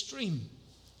the extreme.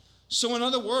 So in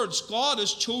other words, God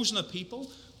has chosen a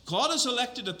people, God has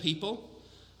elected a people,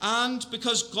 and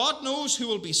because God knows who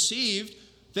will be saved,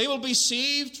 they will be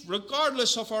saved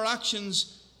regardless of our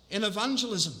actions in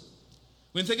evangelism.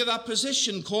 We think of that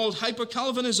position called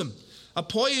hyper-Calvinism, a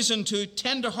poison to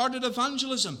tender-hearted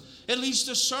evangelism. It leads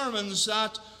to sermons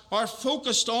that are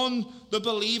focused on the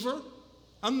believer,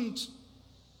 and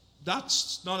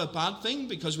that's not a bad thing,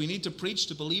 because we need to preach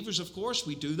to believers, of course,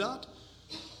 we do that.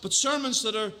 But sermons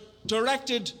that are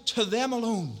directed to them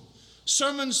alone,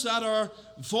 sermons that are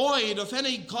void of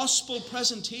any gospel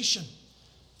presentation,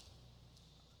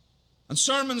 and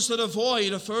sermons that are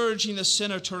void of urging the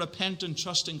sinner to repent and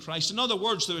trust in Christ. In other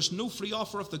words, there is no free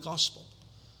offer of the gospel,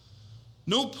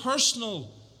 no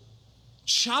personal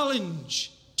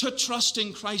challenge to trust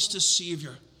in Christ as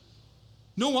Savior,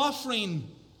 no offering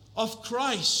of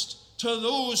Christ to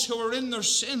those who are in their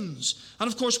sins. And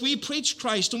of course, we preach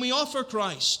Christ and we offer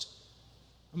Christ,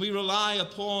 and we rely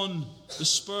upon the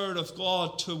Spirit of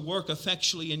God to work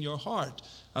effectually in your heart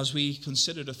as we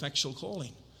consider effectual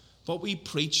calling. But we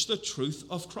preach the truth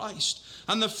of Christ.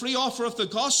 And the free offer of the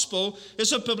gospel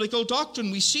is a biblical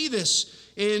doctrine. We see this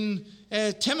in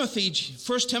 1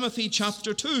 Timothy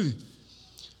chapter 2.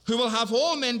 Who will have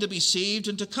all men to be saved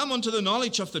and to come unto the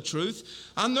knowledge of the truth.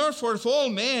 And therefore, if all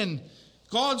men,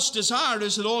 God's desire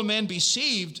is that all men be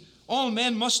saved, all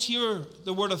men must hear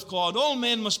the word of God. All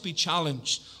men must be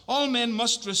challenged. All men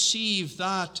must receive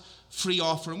that free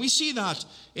offer. And we see that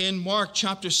in Mark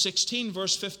chapter 16,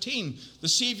 verse 15. The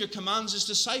Savior commands his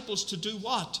disciples to do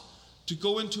what? To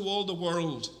go into all the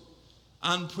world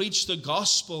and preach the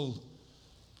gospel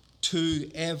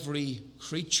to every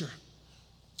creature.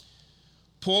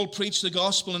 Paul preached the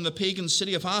gospel in the pagan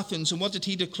city of Athens, and what did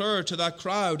he declare to that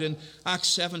crowd in Acts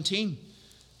 17?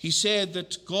 He said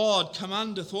that God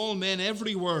commandeth all men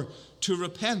everywhere to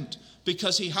repent,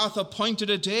 because he hath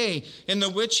appointed a day in the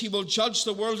which he will judge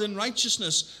the world in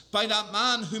righteousness by that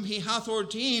man whom he hath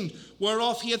ordained,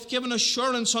 whereof he hath given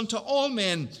assurance unto all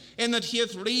men, in that he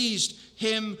hath raised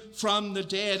him from the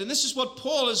dead. And this is what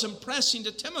Paul is impressing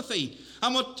to Timothy,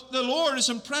 and what the Lord is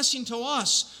impressing to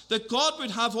us, that God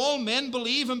would have all men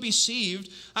believe and be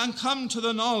saved and come to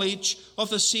the knowledge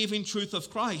of the saving truth of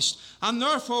Christ. And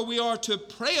therefore we are to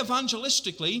pray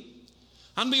evangelistically,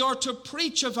 and we are to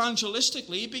preach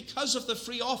evangelistically because of the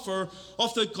free offer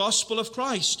of the gospel of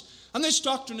Christ. And this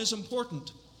doctrine is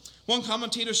important. One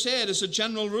commentator said, as a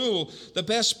general rule, the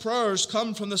best prayers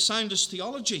come from the soundest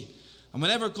theology. And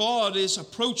whenever God is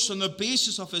approached on the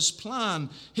basis of his plan,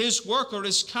 his work, or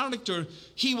his character,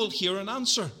 he will hear an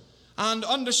answer. And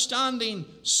understanding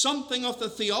something of the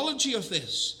theology of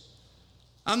this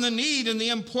and the need and the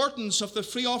importance of the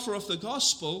free offer of the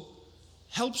gospel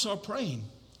helps our praying.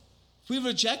 If we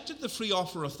rejected the free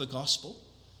offer of the gospel,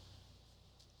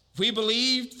 if we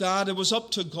believed that it was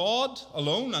up to God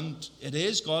alone, and it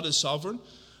is, God is sovereign,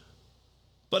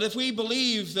 but if we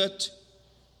believe that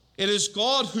it is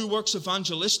God who works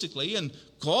evangelistically and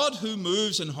God who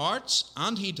moves in hearts,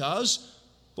 and he does,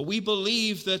 but we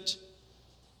believe that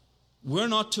we're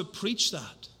not to preach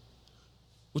that.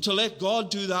 We're to let God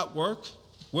do that work.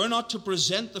 We're not to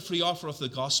present the free offer of the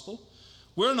gospel.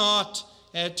 We're not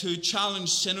to challenge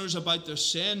sinners about their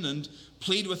sin and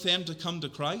plead with them to come to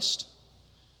Christ.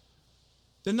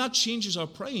 Then that changes our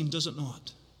praying, does it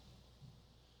not?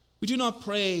 We do not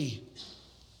pray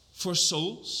for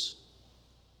souls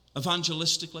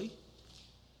evangelistically.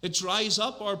 It dries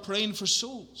up our praying for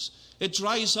souls. It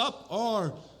dries up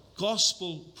our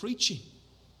gospel preaching.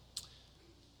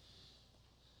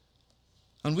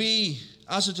 And we,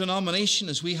 as a denomination,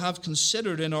 as we have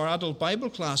considered in our adult Bible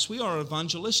class, we are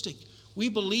evangelistic. We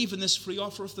believe in this free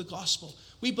offer of the gospel.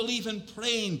 We believe in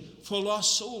praying for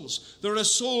lost souls. There are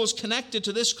souls connected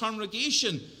to this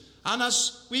congregation. And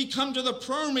as we come to the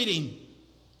prayer meeting,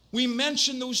 we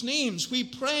mention those names. We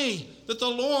pray that the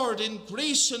Lord in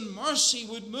grace and mercy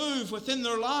would move within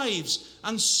their lives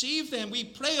and save them. We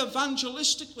pray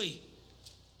evangelistically.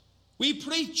 We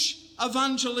preach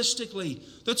evangelistically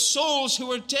that souls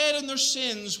who are dead in their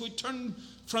sins would turn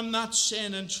from that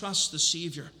sin and trust the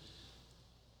Savior.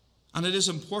 And it is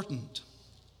important.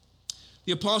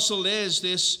 The apostle lays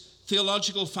this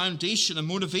theological foundation and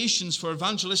motivations for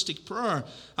evangelistic prayer.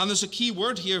 And there's a key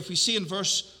word here. If we see in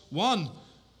verse 1,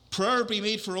 prayer be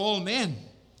made for all men,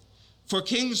 for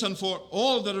kings and for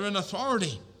all that are in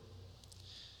authority.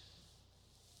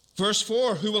 Verse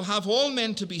 4, who will have all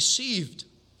men to be saved.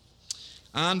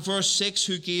 And verse 6,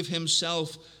 who gave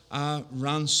himself a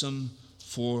ransom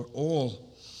for all.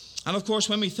 And of course,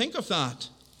 when we think of that,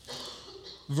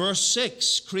 verse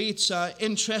 6 creates an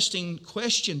interesting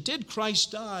question. Did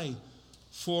Christ die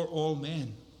for all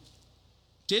men?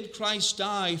 Did Christ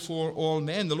die for all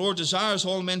men? The Lord desires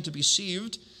all men to be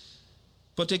saved,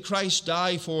 but did Christ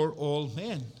die for all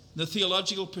men? The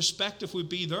theological perspective would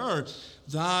be there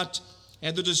that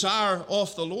the desire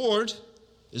of the Lord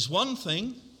is one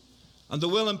thing, and the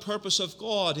will and purpose of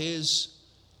God is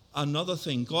another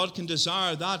thing. God can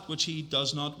desire that which he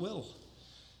does not will.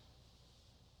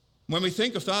 When we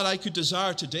think of that, I could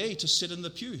desire today to sit in the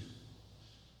pew,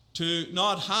 to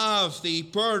not have the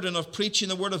burden of preaching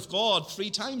the word of God 3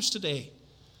 times today,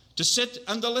 to sit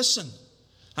and to listen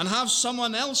and have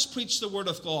someone else preach the word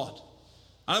of God.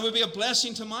 And it would be a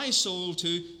blessing to my soul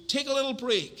to take a little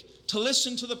break, to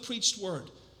listen to the preached word.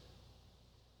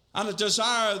 And a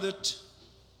desire that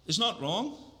is not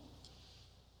wrong.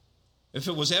 If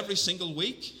it was every single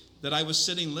week that I was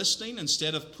sitting listening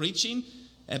instead of preaching,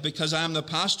 because I am the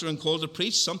pastor and called to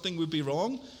preach, something would be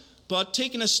wrong. But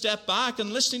taking a step back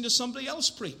and listening to somebody else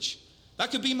preach,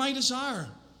 that could be my desire.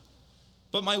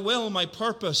 But my will, my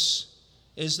purpose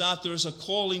is that there is a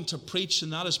calling to preach,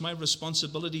 and that is my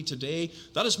responsibility today.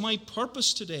 That is my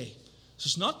purpose today. So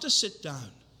it's not to sit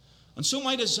down. And so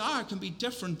my desire can be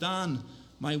different than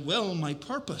my will, my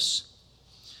purpose.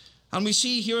 And we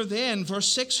see here then, verse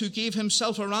 6, who gave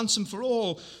himself a ransom for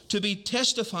all to be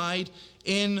testified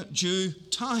in due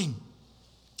time.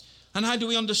 And how do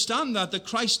we understand that? That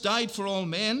Christ died for all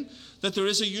men, that there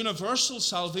is a universal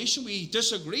salvation. We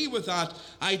disagree with that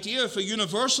idea of a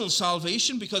universal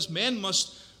salvation because men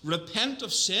must repent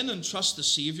of sin and trust the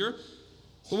Savior.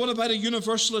 But what about a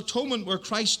universal atonement where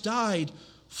Christ died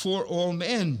for all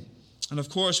men? And of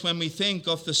course, when we think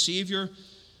of the Savior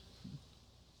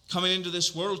coming into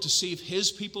this world to save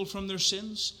his people from their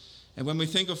sins, and when we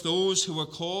think of those who are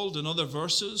called in other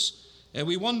verses,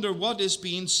 we wonder what is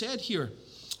being said here.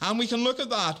 And we can look at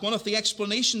that. One of the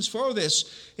explanations for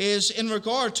this is in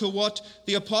regard to what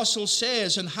the apostle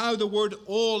says and how the word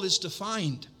all is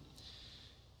defined.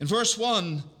 In verse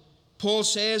 1, Paul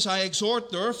says, I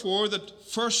exhort therefore that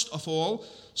first of all,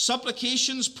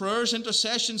 supplications, prayers,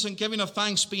 intercessions, and giving of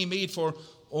thanks be made for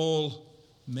all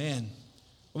men.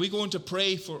 Are we going to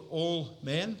pray for all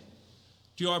men?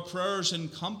 Do our prayers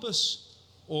encompass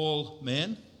all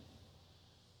men?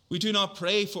 We do not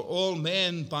pray for all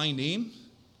men by name.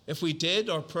 If we did,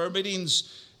 our prayer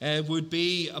meetings would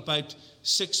be about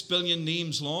 6 billion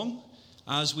names long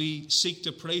as we seek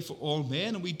to pray for all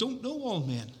men, and we don't know all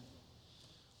men.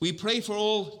 We pray for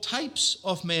all types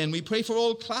of men. We pray for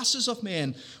all classes of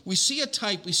men. We see a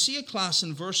type, we see a class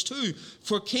in verse 2,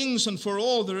 for kings and for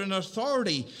all that are in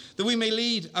authority, that we may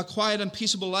lead a quiet and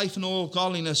peaceable life in all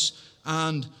godliness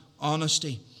and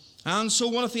honesty. And so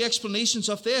one of the explanations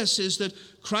of this is that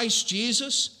Christ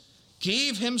Jesus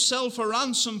gave himself a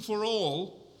ransom for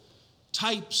all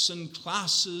types and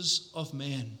classes of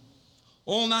men,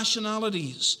 all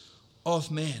nationalities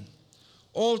of men,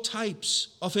 all types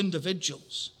of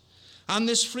individuals. And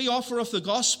this free offer of the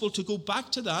gospel, to go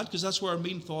back to that, because that's where our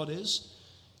main thought is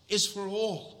for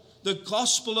all. The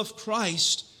gospel of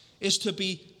Christ is to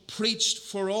be preached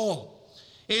for all.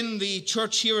 In the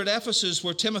church here at Ephesus,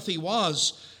 where Timothy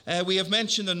was, we have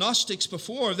mentioned the Gnostics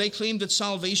before. They claimed that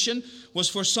salvation was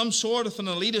for some sort of an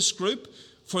elitist group,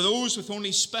 for those with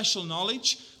only special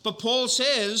knowledge. But Paul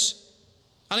says,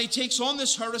 and he takes on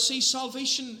this heresy,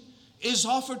 salvation is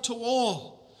offered to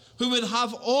all, who would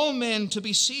have all men to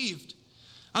be saved.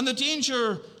 And the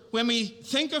danger when we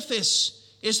think of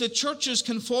this is that churches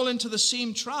can fall into the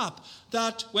same trap,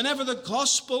 that whenever the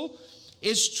gospel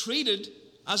is treated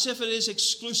as if it is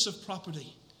exclusive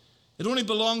property, it only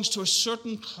belongs to a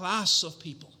certain class of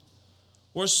people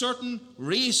or a certain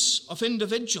race of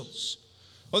individuals,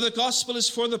 or the gospel is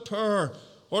for the poor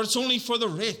or it's only for the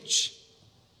rich,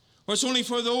 or it's only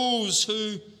for those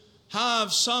who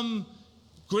have some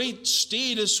great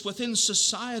status within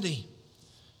society,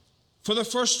 for the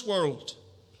first world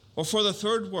or for the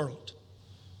third world.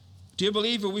 Dear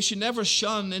believer, we should never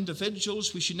shun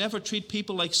individuals. We should never treat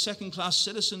people like second-class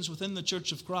citizens within the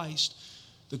Church of Christ.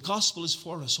 The gospel is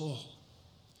for us all.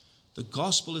 The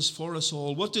gospel is for us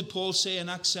all. What did Paul say in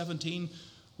Acts 17?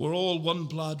 We're all one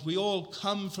blood. We all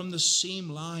come from the same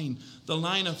line, the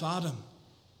line of Adam.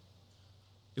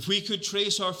 If we could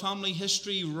trace our family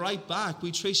history right back,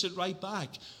 we trace it right back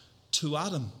to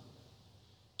Adam.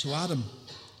 To Adam.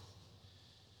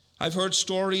 I've heard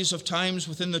stories of times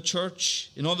within the church,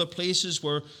 in other places,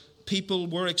 where people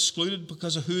were excluded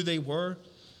because of who they were.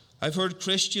 I've heard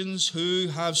Christians who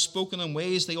have spoken in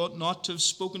ways they ought not to have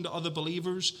spoken to other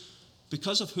believers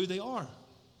because of who they are.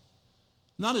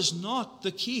 And that is not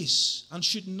the case and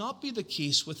should not be the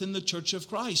case within the Church of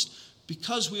Christ,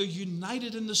 because we are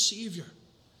united in the Savior.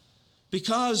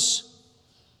 Because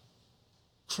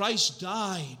Christ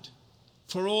died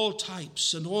for all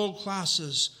types and all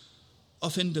classes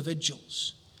of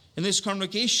individuals. In this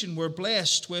congregation, we're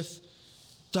blessed with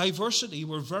diversity.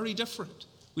 We're very different.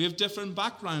 We have different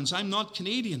backgrounds. I'm not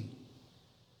Canadian.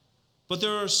 But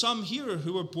there are some here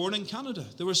who were born in Canada.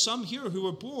 There were some here who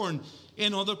were born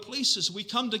in other places. We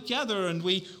come together and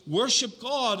we worship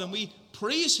God and we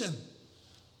praise Him.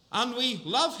 And we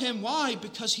love Him. Why?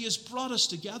 Because He has brought us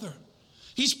together.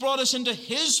 He's brought us into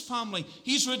His family.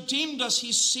 He's redeemed us.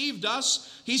 He's saved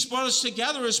us. He's brought us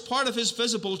together as part of His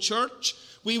visible church.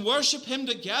 We worship Him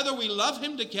together. We love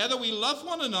Him together. We love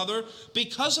one another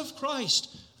because of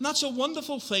Christ. And that's a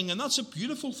wonderful thing, and that's a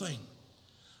beautiful thing.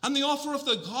 And the offer of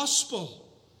the gospel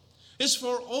is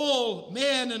for all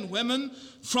men and women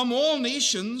from all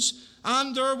nations,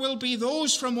 and there will be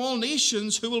those from all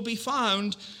nations who will be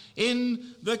found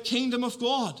in the kingdom of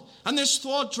God. And this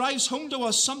thought drives home to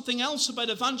us something else about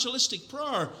evangelistic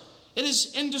prayer. It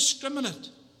is indiscriminate.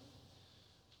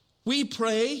 We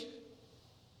pray,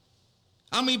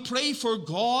 and we pray for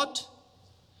God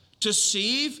to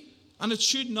save, and it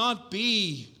should not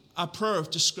be a prayer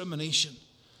of discrimination.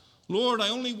 Lord, I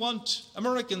only want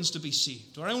Americans to be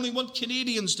saved, or I only want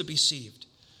Canadians to be saved.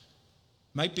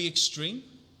 Might be extreme,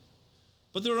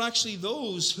 but there are actually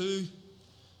those who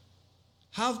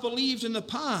have believed in the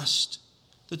past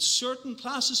that certain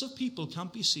classes of people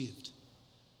can't be saved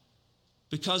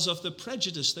because of the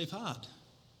prejudice they've had.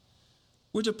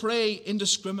 We're to pray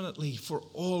indiscriminately for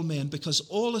all men, because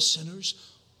all are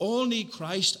sinners, all need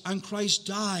Christ, and Christ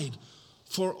died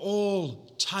for all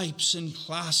types and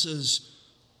classes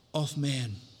of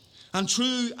men. And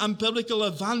true and biblical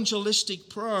evangelistic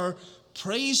prayer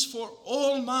prays for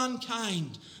all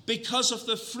mankind because of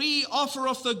the free offer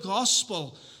of the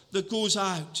gospel that goes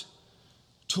out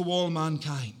to all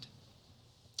mankind.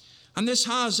 And this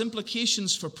has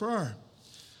implications for prayer.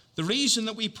 The reason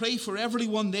that we pray for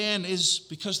everyone then is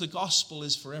because the gospel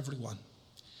is for everyone.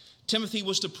 Timothy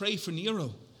was to pray for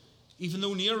Nero. Even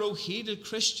though Nero hated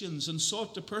Christians and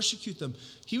sought to persecute them,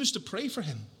 he was to pray for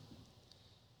him.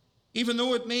 Even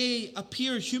though it may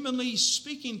appear, humanly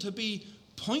speaking, to be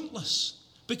pointless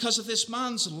because of this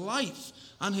man's life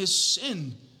and his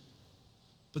sin,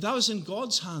 but that was in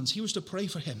God's hands. He was to pray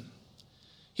for him.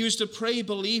 He was to pray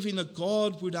believing that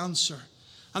God would answer.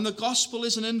 And the gospel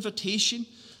is an invitation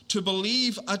to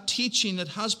believe a teaching that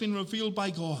has been revealed by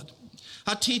God,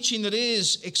 a teaching that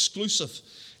is exclusive.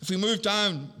 If we move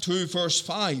down to verse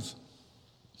 5,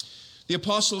 the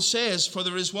apostle says, "For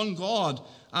there is one God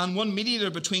and one mediator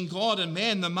between God and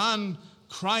men, the man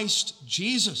Christ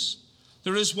Jesus.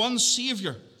 There is one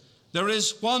Savior. There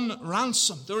is one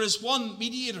ransom. There is one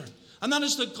mediator." And that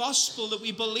is the gospel that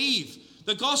we believe,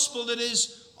 the gospel that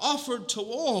is offered to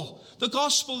all, the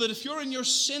gospel that if you're in your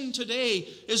sin today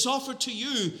is offered to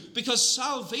you, because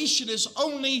salvation is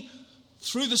only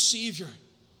through the Savior,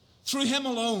 through Him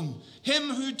alone, Him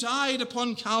who died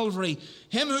upon Calvary,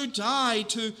 Him who died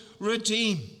to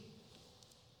redeem,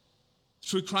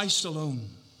 through Christ alone.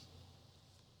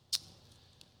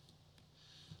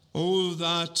 Oh,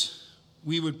 that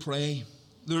we would pray.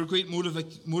 There are great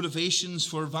motivations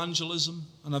for evangelism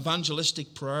and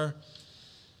evangelistic prayer.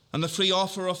 And the free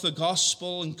offer of the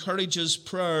gospel encourages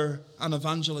prayer and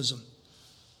evangelism.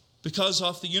 Because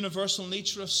of the universal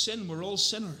nature of sin, we're all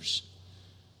sinners.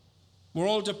 We're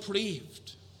all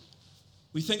depraved.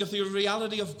 We think of the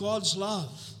reality of God's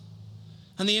love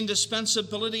and the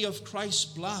indispensability of Christ's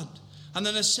blood and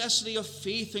the necessity of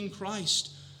faith in Christ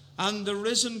and the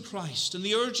risen Christ and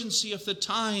the urgency of the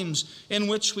times in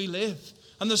which we live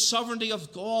and the sovereignty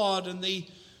of God and the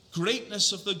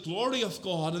greatness of the glory of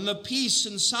God and the peace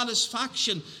and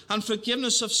satisfaction and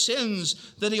forgiveness of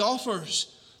sins that he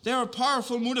offers. There are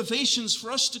powerful motivations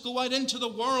for us to go out into the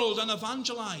world and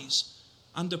evangelize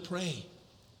and to pray.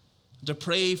 To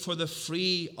pray for the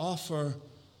free offer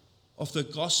of the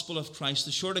gospel of Christ.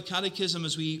 The Shorter Catechism,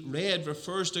 as we read,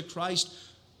 refers to Christ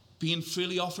being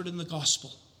freely offered in the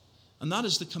gospel. And that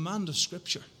is the command of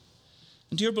Scripture.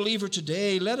 And dear believer,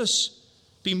 today, let us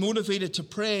be motivated to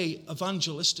pray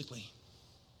evangelistically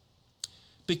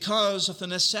because of the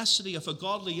necessity of a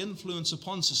godly influence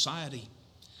upon society.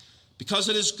 Because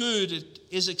it is good, it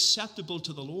is acceptable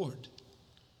to the Lord.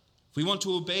 If we want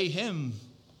to obey him,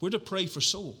 we're to pray for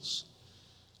souls.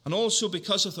 And also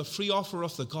because of the free offer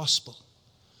of the gospel.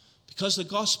 Because the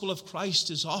gospel of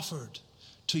Christ is offered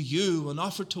to you and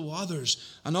offered to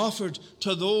others and offered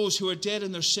to those who are dead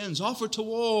in their sins, offered to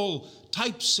all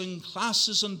types and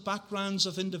classes and backgrounds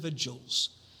of individuals.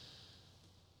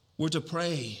 We're to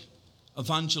pray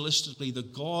evangelistically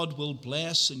that God will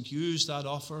bless and use that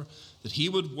offer, that he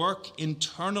would work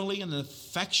internally and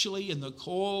effectually in the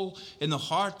call, in the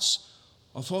hearts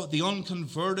of the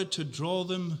unconverted to draw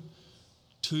them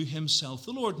to himself.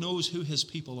 The Lord knows who his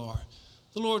people are.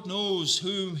 The Lord knows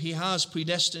whom he has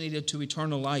predestinated to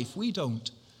eternal life. We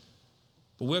don't.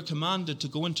 But we're commanded to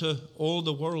go into all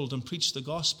the world and preach the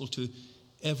gospel to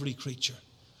every creature.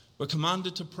 We're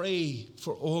commanded to pray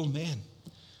for all men.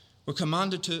 We're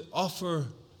commanded to offer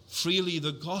freely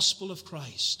the gospel of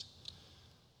Christ.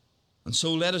 And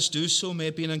so let us do so. May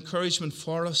it be an encouragement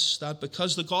for us that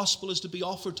because the gospel is to be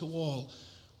offered to all,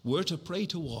 we're to pray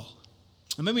to all.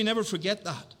 And may we never forget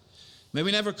that. May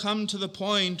we never come to the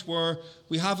point where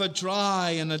we have a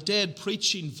dry and a dead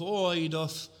preaching void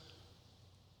of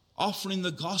offering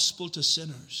the gospel to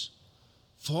sinners,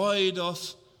 void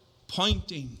of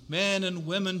pointing men and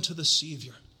women to the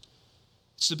Savior.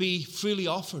 It's to be freely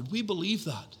offered. We believe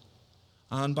that.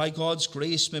 And by God's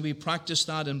grace, may we practice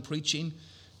that in preaching.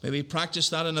 May we practice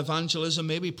that in evangelism.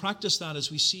 May we practice that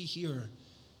as we see here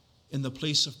in the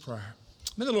place of prayer.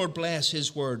 May the Lord bless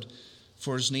his word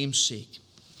for his name's sake.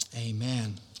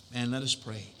 Amen. And let us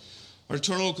pray. Our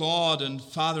eternal God and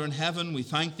Father in heaven, we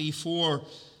thank thee for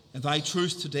thy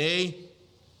truth today.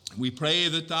 We pray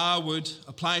that thou would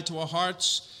apply it to our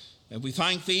hearts. We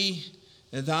thank thee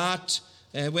that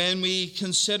when we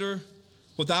consider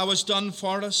what thou hast done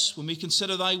for us, when we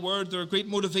consider thy word, there are great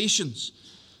motivations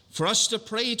for us to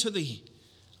pray to thee.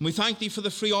 And we thank thee for the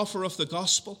free offer of the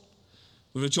gospel.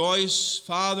 We rejoice,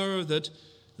 Father, that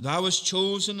thou hast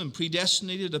chosen and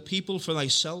predestinated a people for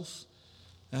thyself.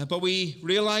 But we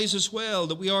realize as well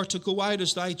that we are to go out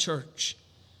as thy church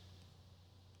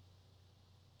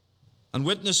and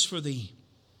witness for thee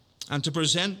and to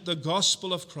present the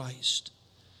gospel of Christ.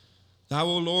 Thou,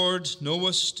 O Lord,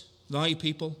 knowest thy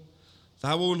people.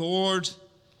 Thou, O Lord,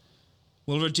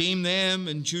 will redeem them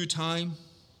in due time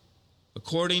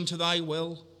according to thy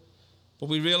will. But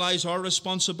we realize our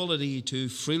responsibility to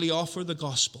freely offer the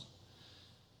gospel.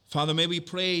 Father, may we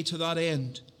pray to that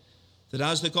end, that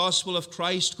as the gospel of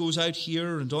Christ goes out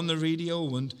here and on the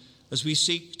radio, and as we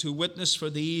seek to witness for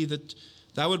thee, that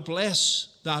thou would bless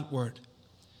that word.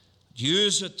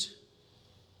 Use it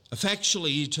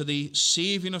effectually to the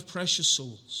saving of precious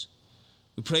souls.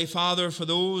 We pray, Father, for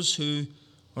those who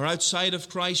are outside of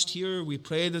Christ here. We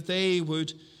pray that they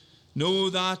would know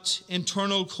that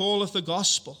internal call of the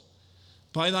gospel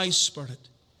by thy Spirit.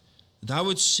 That thou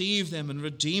would save them and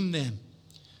redeem them,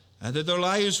 and that their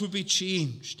lives would be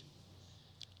changed.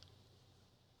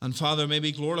 And Father, may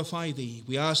we glorify thee.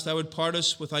 We ask thou would part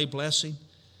us with thy blessing.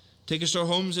 Take us to our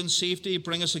homes in safety.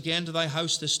 Bring us again to thy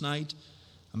house this night.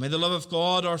 And may the love of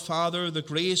God our Father, the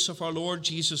grace of our Lord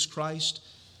Jesus Christ,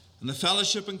 and the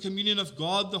fellowship and communion of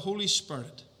God the Holy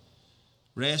Spirit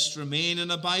rest, remain,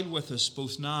 and abide with us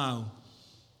both now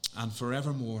and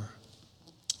forevermore.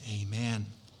 Amen.